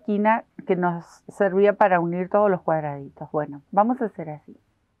era de la esquina que nos servía para unir todos los cuadraditos. Bueno, vamos a hacer así.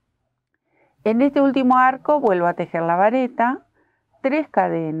 En este último arco vuelvo a tejer la vareta, 3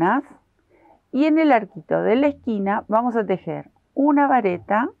 cadenas y en el arquito de la esquina vamos a tejer una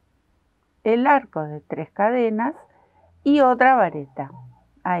vareta, el arco de 3 cadenas y otra vareta,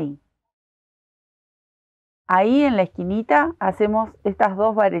 ahí. Ahí en la esquinita hacemos estas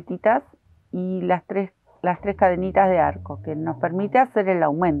 2 varetitas y las tres cadenitas de arco que nos permite hacer el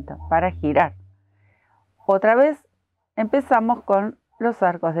aumento para girar. Otra vez empezamos con los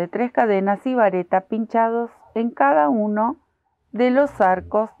arcos de 3 cadenas y vareta pinchados en cada uno de los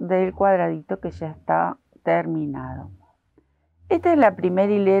arcos del cuadradito que ya está terminado. Esta es la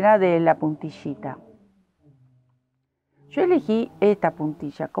primera hilera de la puntillita. Yo elegí esta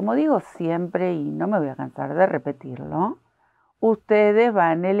puntilla, como digo siempre y no me voy a cansar de repetirlo. Ustedes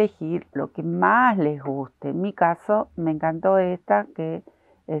van a elegir lo que más les guste. En mi caso me encantó esta, que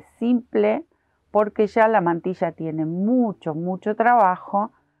es simple porque ya la mantilla tiene mucho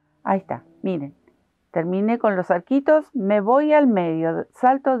trabajo. Ahí está, miren, terminé con los arquitos, me voy al medio,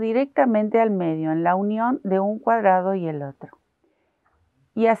 salto directamente al medio en la unión de un cuadrado y el otro.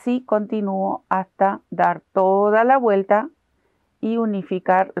 Y así continúo hasta dar toda la vuelta y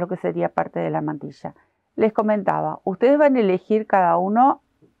unificar lo que sería parte de la mantilla. Les comentaba, ustedes van a elegir cada uno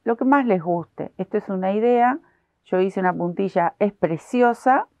lo que más les guste. Esto es una idea, yo hice una puntilla, es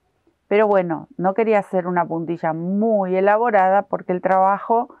preciosa, pero bueno, no quería hacer una puntilla muy elaborada porque el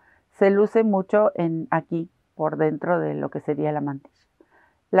trabajo se luce mucho aquí, por dentro de lo que sería la mantilla.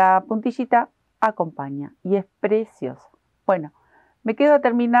 La puntillita acompaña y es preciosa. Bueno, me quedo a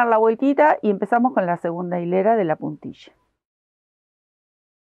terminar la vueltita y empezamos con la segunda hilera de la puntilla.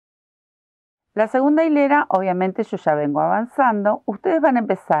 La segunda hilera, obviamente yo ya vengo avanzando. Ustedes van a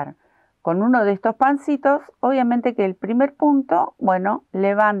empezar con uno de estos pancitos. Obviamente que el primer punto, bueno,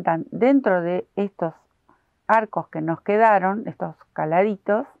 levantan dentro de estos arcos que nos quedaron, estos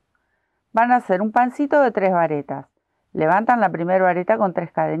caladitos, van a hacer un pancito de 3 varetas. Levantan la primera vareta con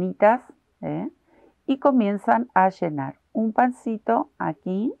 3 cadenitas y comienzan a llenar un pancito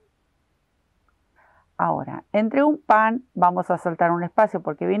aquí. Ahora, entre un pan vamos a saltar un espacio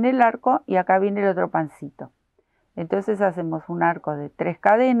porque viene el arco y acá viene el otro pancito. Entonces hacemos un arco de 3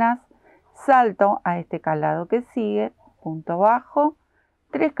 cadenas, salto a este calado que sigue, punto bajo,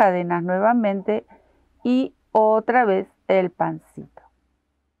 3 cadenas nuevamente y otra vez el pancito.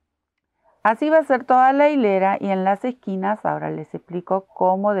 Así va a ser toda la hilera y en las esquinas ahora les explico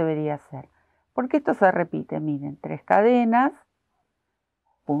cómo debería ser. Porque esto se repite, miren, 3 cadenas,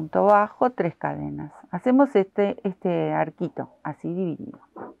 punto bajo, 3 cadenas. Hacemos este arquito así dividido.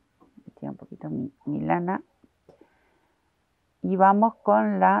 Metí un poquito mi lana. Y vamos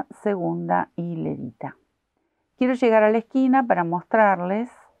con la segunda hilerita. Quiero llegar a la esquina para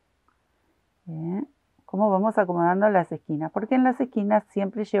mostrarles cómo vamos acomodando las esquinas, porque en las esquinas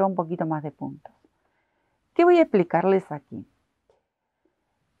siempre lleva un poquito más de puntos. ¿Qué voy a explicarles aquí?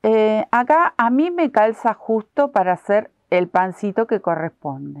 Acá a mí me calza justo para hacer el pancito que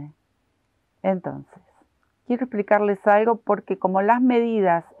corresponde. Entonces, quiero explicarles algo porque como las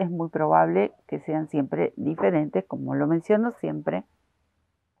medidas es muy probable que sean siempre diferentes, como lo menciono siempre.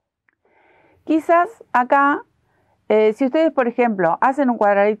 Quizás acá, si ustedes, por ejemplo, hacen un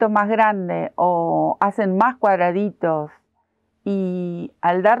cuadradito más grande o hacen más cuadraditos y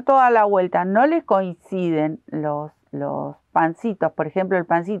al dar toda la vuelta no les coinciden los pancitos, por ejemplo, el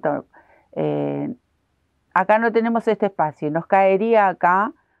pancito, acá no tenemos este espacio y nos caería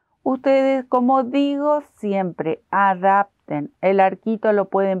acá, ustedes, como digo, siempre adapten. El arquito lo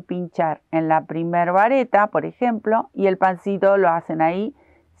pueden pinchar en la primer vareta, por ejemplo, y el pancito lo hacen ahí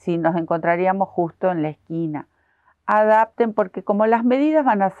si nos encontraríamos justo en la esquina. Adapten porque como las medidas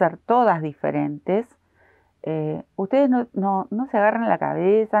van a ser todas diferentes, ustedes no se agarran la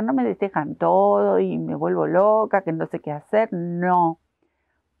cabeza, no me destejan todo y me vuelvo loca, que no sé qué hacer. No.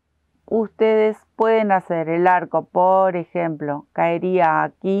 Ustedes pueden hacer el arco, por ejemplo, caería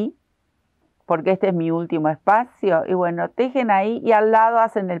aquí, porque este es mi último espacio, y bueno, tejen ahí y al lado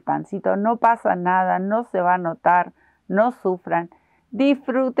hacen el pancito. No pasa nada, no se va a notar, no sufran.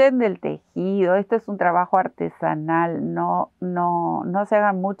 Disfruten del tejido, esto es un trabajo artesanal, no se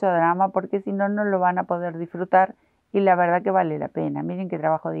hagan mucho drama porque si no, no lo van a poder disfrutar y la verdad que vale la pena. Miren qué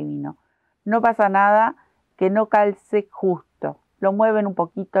trabajo divino. No pasa nada que no calce justo, lo mueven un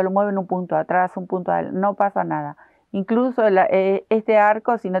poquito, lo mueven un punto atrás, un punto adelante, no pasa nada. Incluso este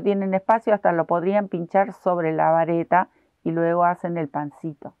arco, si no tienen espacio, hasta lo podrían pinchar sobre la vareta y luego hacen el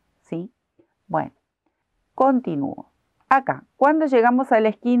pancito, ¿sí? Bueno, continúo. Acá, cuando llegamos a la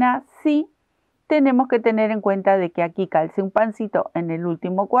esquina, sí tenemos que tener en cuenta de que aquí calce un pancito en el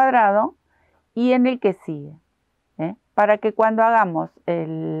último cuadrado y en el que sigue, para que cuando hagamos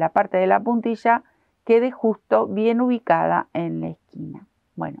la parte de la puntilla quede justo bien ubicada en la esquina.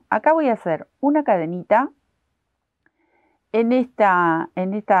 Bueno, acá voy a hacer una cadenita. En esta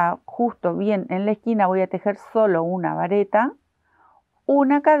justo bien en la esquina voy a tejer solo una vareta,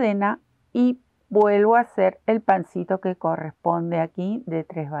 una cadena y vuelvo a hacer el pancito que corresponde aquí de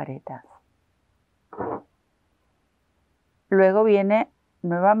 3 varetas. Luego viene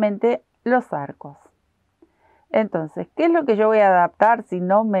nuevamente los arcos. Entonces, ¿qué es lo que yo voy a adaptar si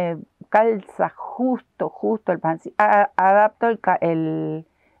no me calza justo el pancito? Adapto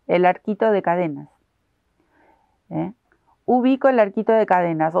el arquito de cadenas. Ubico el arquito de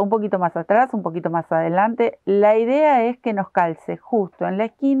cadenas un poquito más atrás, un poquito más adelante. La idea es que nos calce justo en la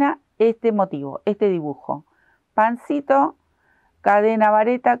esquina este motivo, este dibujo. Pancito, cadena,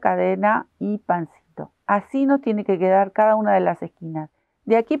 vareta, cadena y pancito. Así nos tiene que quedar cada una de las esquinas.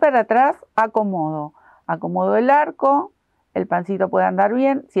 De aquí para atrás acomodo el arco, el pancito puede andar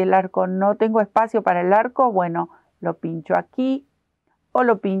bien. Si el arco no tengo espacio para el arco, bueno, lo pincho aquí o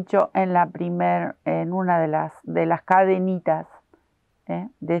lo pincho en una de las cadenitas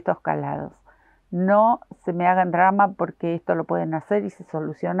de estos calados. No se me hagan drama porque esto lo pueden hacer y se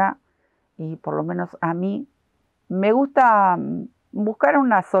soluciona, y por lo menos a mí me gusta buscar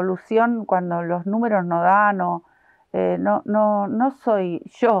una solución cuando los números no dan o no soy,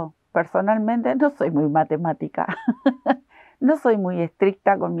 yo personalmente no soy muy matemática. No soy muy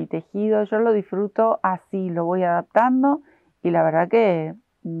estricta con mi tejido, yo lo disfruto así, lo voy adaptando y la verdad que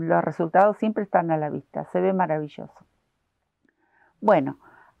los resultados siempre están a la vista, se ve maravilloso. Bueno,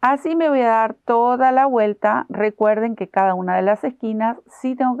 así me voy a dar toda la vuelta. Recuerden que cada una de las esquinas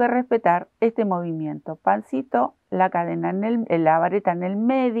sí tengo que respetar este movimiento. Pancito, la cadena la vareta en el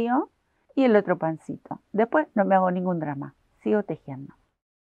medio y el otro pancito. Después no me hago ningún drama, sigo tejiendo.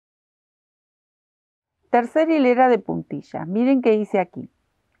 Tercera hilera de puntillas. Miren qué hice aquí.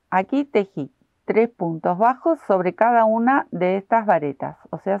 Aquí tejí 3 puntos bajos sobre cada una de estas varetas,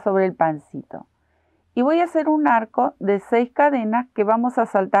 o sea, sobre el pancito. Y voy a hacer un arco de 6 cadenas que vamos a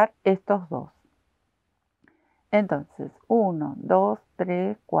saltar estos dos. Entonces, 1, 2,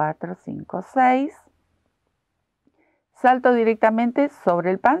 3, 4, 5, 6. Salto directamente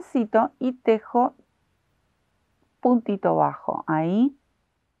sobre el pancito y tejo puntito bajo ahí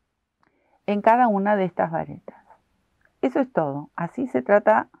en cada una de estas varetas. Eso es todo. Así se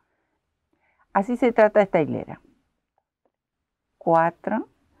trata esta hilera. 4,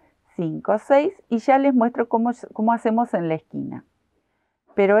 5, 6 y ya les muestro cómo hacemos en la esquina.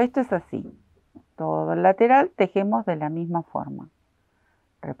 Pero esto es así. Todo el lateral tejemos de la misma forma.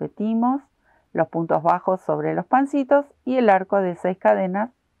 Repetimos los puntos bajos sobre los pancitos y el arco de 6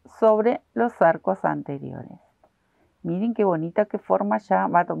 cadenas sobre los arcos anteriores. Miren qué bonita qué forma ya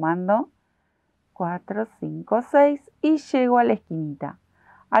va tomando. 4, 5, 6 y llego a la esquinita.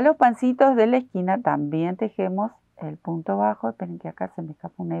 A los pancitos de la esquina también tejemos el punto bajo. Esperen que acá se me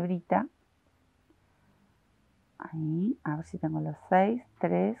escapa una hebrita. Ahí, a ver si tengo los 6,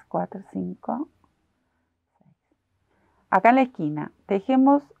 3, 4, 5, 6. Acá en la esquina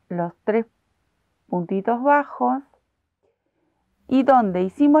tejemos los 3 puntitos bajos y donde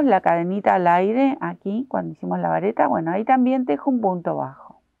hicimos la cadenita al aire, aquí cuando hicimos la vareta, bueno, ahí también tejo un punto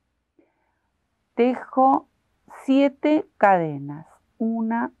bajo. Tejo 7 cadenas,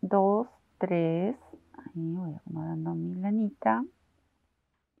 1, 2, 3, ahí voy acomodando mi lanita,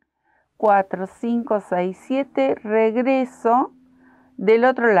 4, 5, 6, 7, regreso del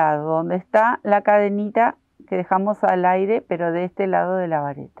otro lado, donde está la cadenita que dejamos al aire, pero de este lado de la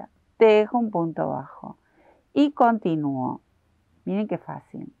vareta. Tejo un punto bajo y continúo. Miren qué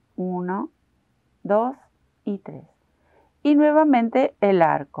fácil. 1, 2 y 3. Y nuevamente el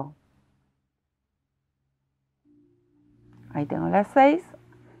arco. Ahí tengo las 6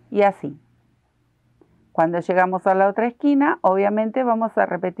 y así. Cuando llegamos a la otra esquina, obviamente vamos a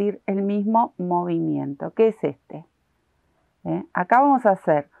repetir el mismo movimiento, que es este. Acá vamos a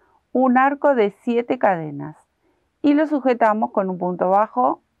hacer un arco de 7 cadenas y lo sujetamos con un punto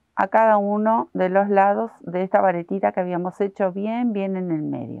bajo a cada uno de los lados de esta varetita que habíamos hecho bien en el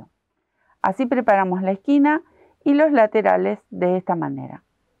medio. Así preparamos la esquina y los laterales de esta manera.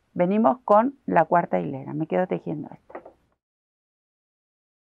 Venimos con la cuarta hilera. Me quedo tejiendo esta.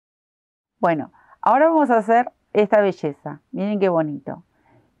 Bueno, ahora vamos a hacer esta belleza. Miren qué bonito.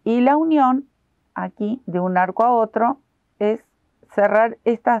 Y la unión aquí de un arco a otro es cerrar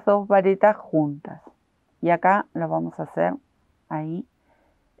estas dos varetas juntas. Y acá lo vamos a hacer ahí.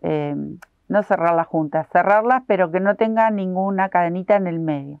 No cerrarlas juntas, cerrarlas pero que no tenga ninguna cadenita en el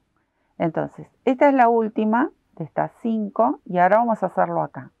medio. Entonces, esta es la última de estas 5 y ahora vamos a hacerlo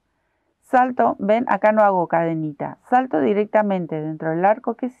acá. Salto, ven, acá no hago cadenita, salto directamente dentro del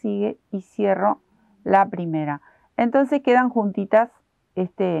arco que sigue y cierro la primera. Entonces quedan juntitas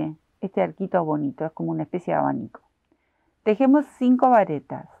este arquito bonito, es como una especie de abanico. Tejemos 5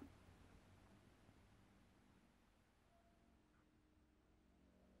 varetas.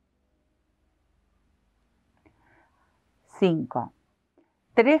 5.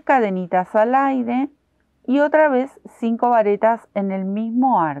 3 cadenitas al aire y otra vez 5 varetas en el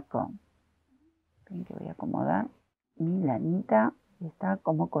mismo arco. Ven que voy a acomodar mi lanita, está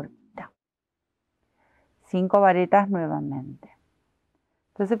como cortita. 5 varetas nuevamente.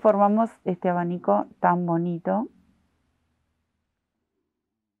 Entonces formamos este abanico tan bonito.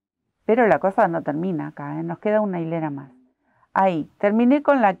 Pero la cosa no termina acá, nos queda una hilera más. Ahí, terminé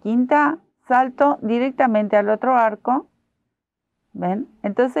con la quinta, salto directamente al otro arco. ¿Ven?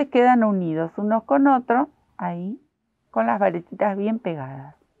 Entonces quedan unidos unos con otros, ahí, con las varetitas bien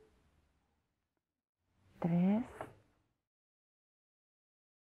pegadas. 3.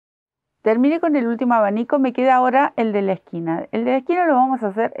 Terminé con el último abanico, me queda ahora el de la esquina. El de la esquina lo vamos a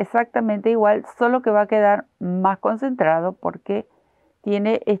hacer exactamente igual, solo que va a quedar más concentrado porque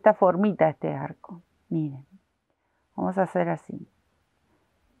tiene esta formita este arco. Miren, vamos a hacer así.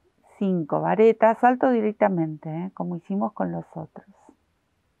 5 varetas, salto directamente, como hicimos con los otros.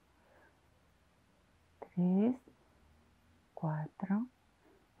 3, 4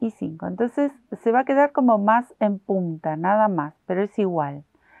 y 5. Entonces se va a quedar como más en punta, nada más, pero es igual.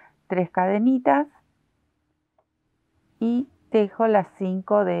 3 cadenitas y tejo las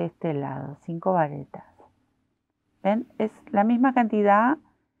 5 de este lado, 5 varetas. ¿Ven? Es la misma cantidad,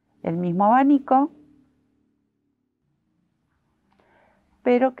 el mismo abanico,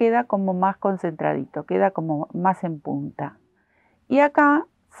 pero queda como más concentradito, queda como más en punta. Y acá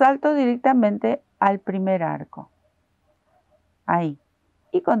salto directamente al primer arco. Ahí.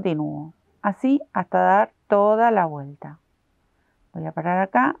 Y continúo. Así hasta dar toda la vuelta. Voy a parar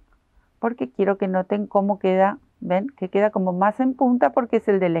acá porque quiero que noten cómo queda, ven, que queda como más en punta porque es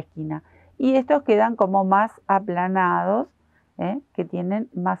el de la esquina. Y estos quedan como más aplanados, que tienen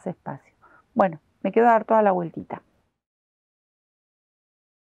más espacio. Bueno, me quedo a dar toda la vueltita.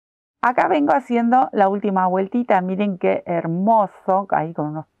 Acá vengo haciendo la última vueltita, miren qué hermoso, ahí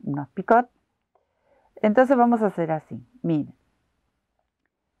con unos picot. Entonces vamos a hacer así, miren.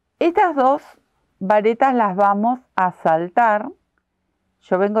 Estas dos varetas las vamos a saltar.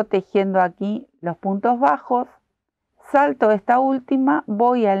 Yo vengo tejiendo aquí los puntos bajos, salto esta última,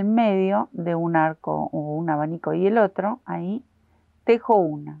 voy al medio de un arco o un abanico y el otro, ahí, tejo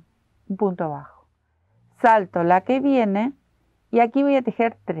un punto bajo. Salto la que viene y aquí voy a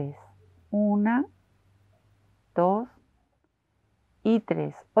tejer 3. 1, 2 y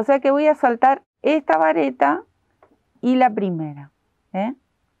 3. O sea que voy a saltar esta vareta y la primera.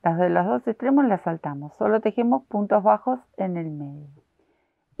 Las de los dos extremos las saltamos. Solo tejemos puntos bajos en el medio.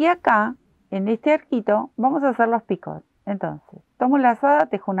 Y acá, en este arquito, vamos a hacer los picots. Entonces, tomo la lazada,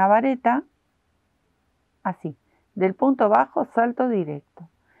 tejo una vareta, así. Del punto bajo salto directo.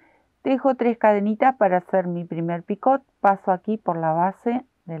 Tejo 3 cadenitas para hacer mi primer picot. Paso aquí por la base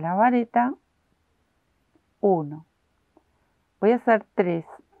de la vareta. 1. Voy a hacer 3.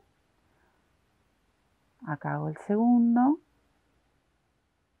 Acá hago el segundo.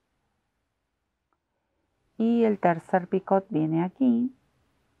 Y el tercer picot viene aquí.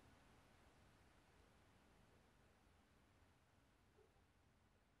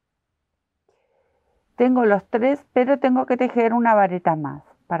 Tengo los 3, pero tengo que tejer una vareta más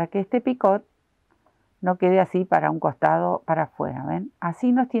para que este picot no quede así para un costado, para afuera, ¿ven?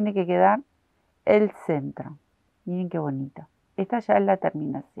 Así nos tiene que quedar el centro. Miren qué bonito. Esta ya es la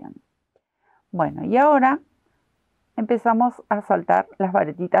terminación. Bueno, y ahora empezamos a saltar las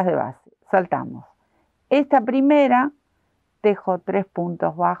varetitas de base. Saltamos. Esta primera, tejo 3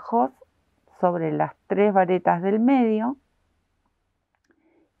 puntos bajos sobre las 3 varetas del medio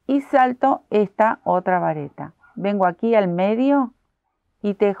y salto esta otra vareta. Vengo aquí al medio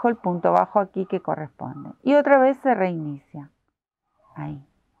y tejo el punto bajo aquí que corresponde. Y otra vez se reinicia. Ahí.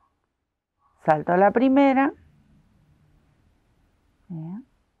 Salto la primera.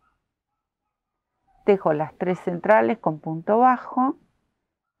 Tejo las 3 centrales con punto bajo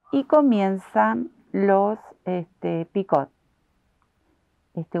y comienzan los picot.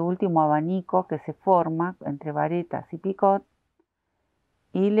 Este último abanico que se forma entre varetas y picot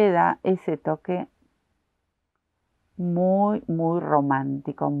y le da ese toque muy, muy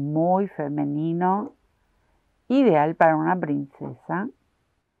romántico, muy femenino, ideal para una princesa.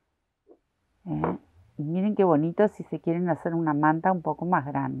 Y miren qué bonito si se quieren hacer una manta un poco más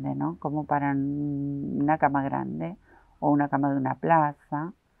grande, ¿no? Como para una cama grande o una cama de una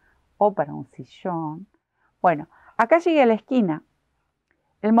plaza o para un sillón. Bueno, acá llegué a la esquina.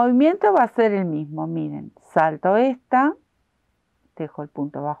 El movimiento va a ser el mismo, miren, salto esta, tejo el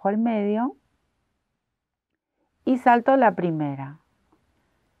punto bajo al medio y salto la primera.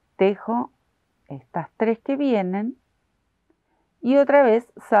 Tejo estas 3 que vienen y otra vez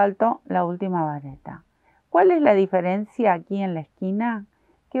salto la última vareta. ¿Cuál es la diferencia aquí en la esquina?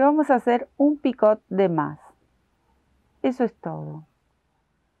 Que vamos a hacer un picot de más. Eso es todo.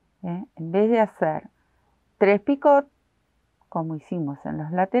 En vez de hacer 3 picot, como hicimos en los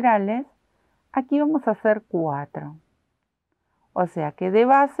laterales, aquí vamos a hacer 4. O sea que de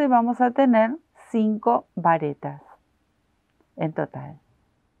base vamos a tener 5 varetas en total.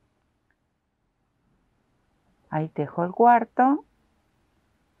 Ahí tejo el cuarto.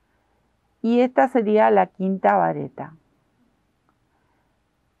 Y esta sería la quinta vareta.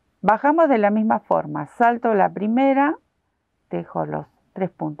 Bajamos de la misma forma. Salto la primera, tejo los 3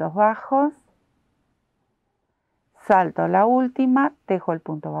 puntos bajos. Salto la última, tejo el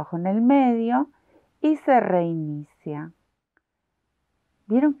punto bajo en el medio y se reinicia.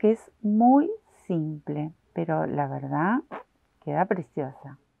 Vieron que es muy simple, pero la verdad queda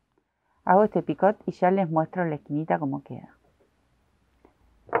preciosa. Hago este picot y ya les muestro la esquinita cómo queda.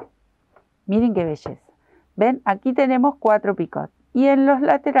 Miren qué belleza. ¿Ven? Aquí tenemos 4 picot y en los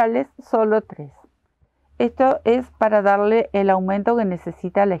laterales solo 3. Esto es para darle el aumento que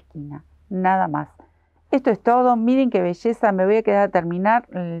necesita la esquina, nada más. Esto es todo. Miren qué belleza. Me voy a quedar a terminar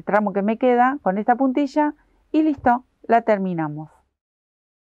el tramo que me queda con esta puntilla y listo, la terminamos.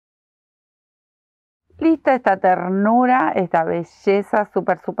 Lista esta ternura, esta belleza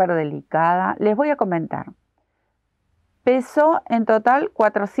súper delicada. Les voy a comentar. Pesó en total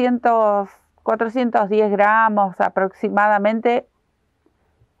 410 gramos aproximadamente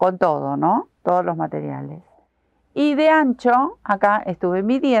con todo, ¿no? Todos los materiales. Y de ancho, acá estuve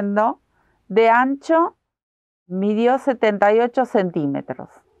midiendo, de ancho midió 78 centímetros.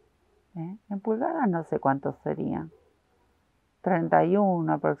 En pulgadas no sé cuántos serían.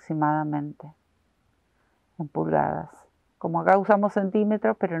 31 aproximadamente. En pulgadas. Como acá usamos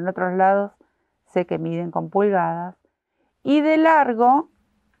centímetros, pero en otros lados sé que miden con pulgadas. Y de largo,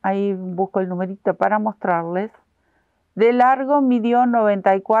 ahí busco el numerito para mostrarles, de largo midió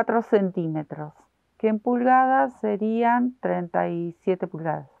 94 centímetros, que en pulgadas serían 37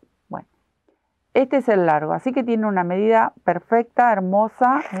 pulgadas. Bueno, este es el largo, así que tiene una medida perfecta,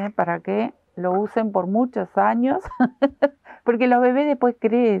 hermosa, para que lo usen por muchos años, porque los bebés después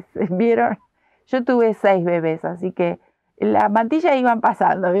crecen, ¿vieron? Yo tuve 6 bebés, así que las mantillas iban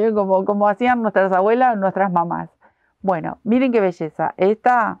pasando, ¿vieron? Como hacían nuestras abuelas o nuestras mamás. Bueno, miren qué belleza.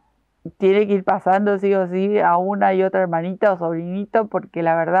 Esta tiene que ir pasando sí o sí a una y otra hermanita o sobrinito, porque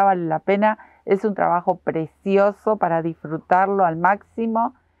la verdad vale la pena. Es un trabajo precioso para disfrutarlo al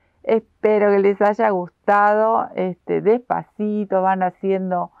máximo. Espero que les haya gustado. Despacito van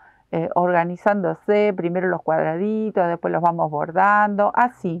haciendo, organizándose, primero los cuadraditos, después los vamos bordando,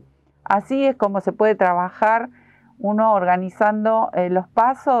 así es como se puede trabajar uno organizando los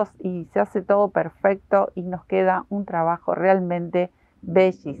pasos y se hace todo perfecto y nos queda un trabajo realmente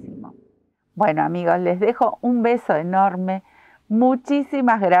bellísimo. Bueno amigos, les dejo un beso enorme.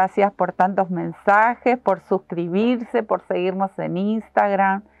 Muchísimas gracias por tantos mensajes, por suscribirse, por seguirnos en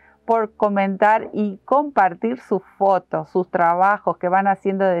Instagram, por comentar y compartir sus fotos, sus trabajos que van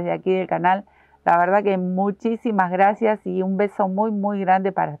haciendo desde aquí del canal. La verdad que muchísimas gracias y un beso muy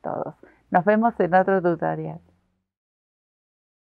grande para todos. Nos vemos en otro tutorial.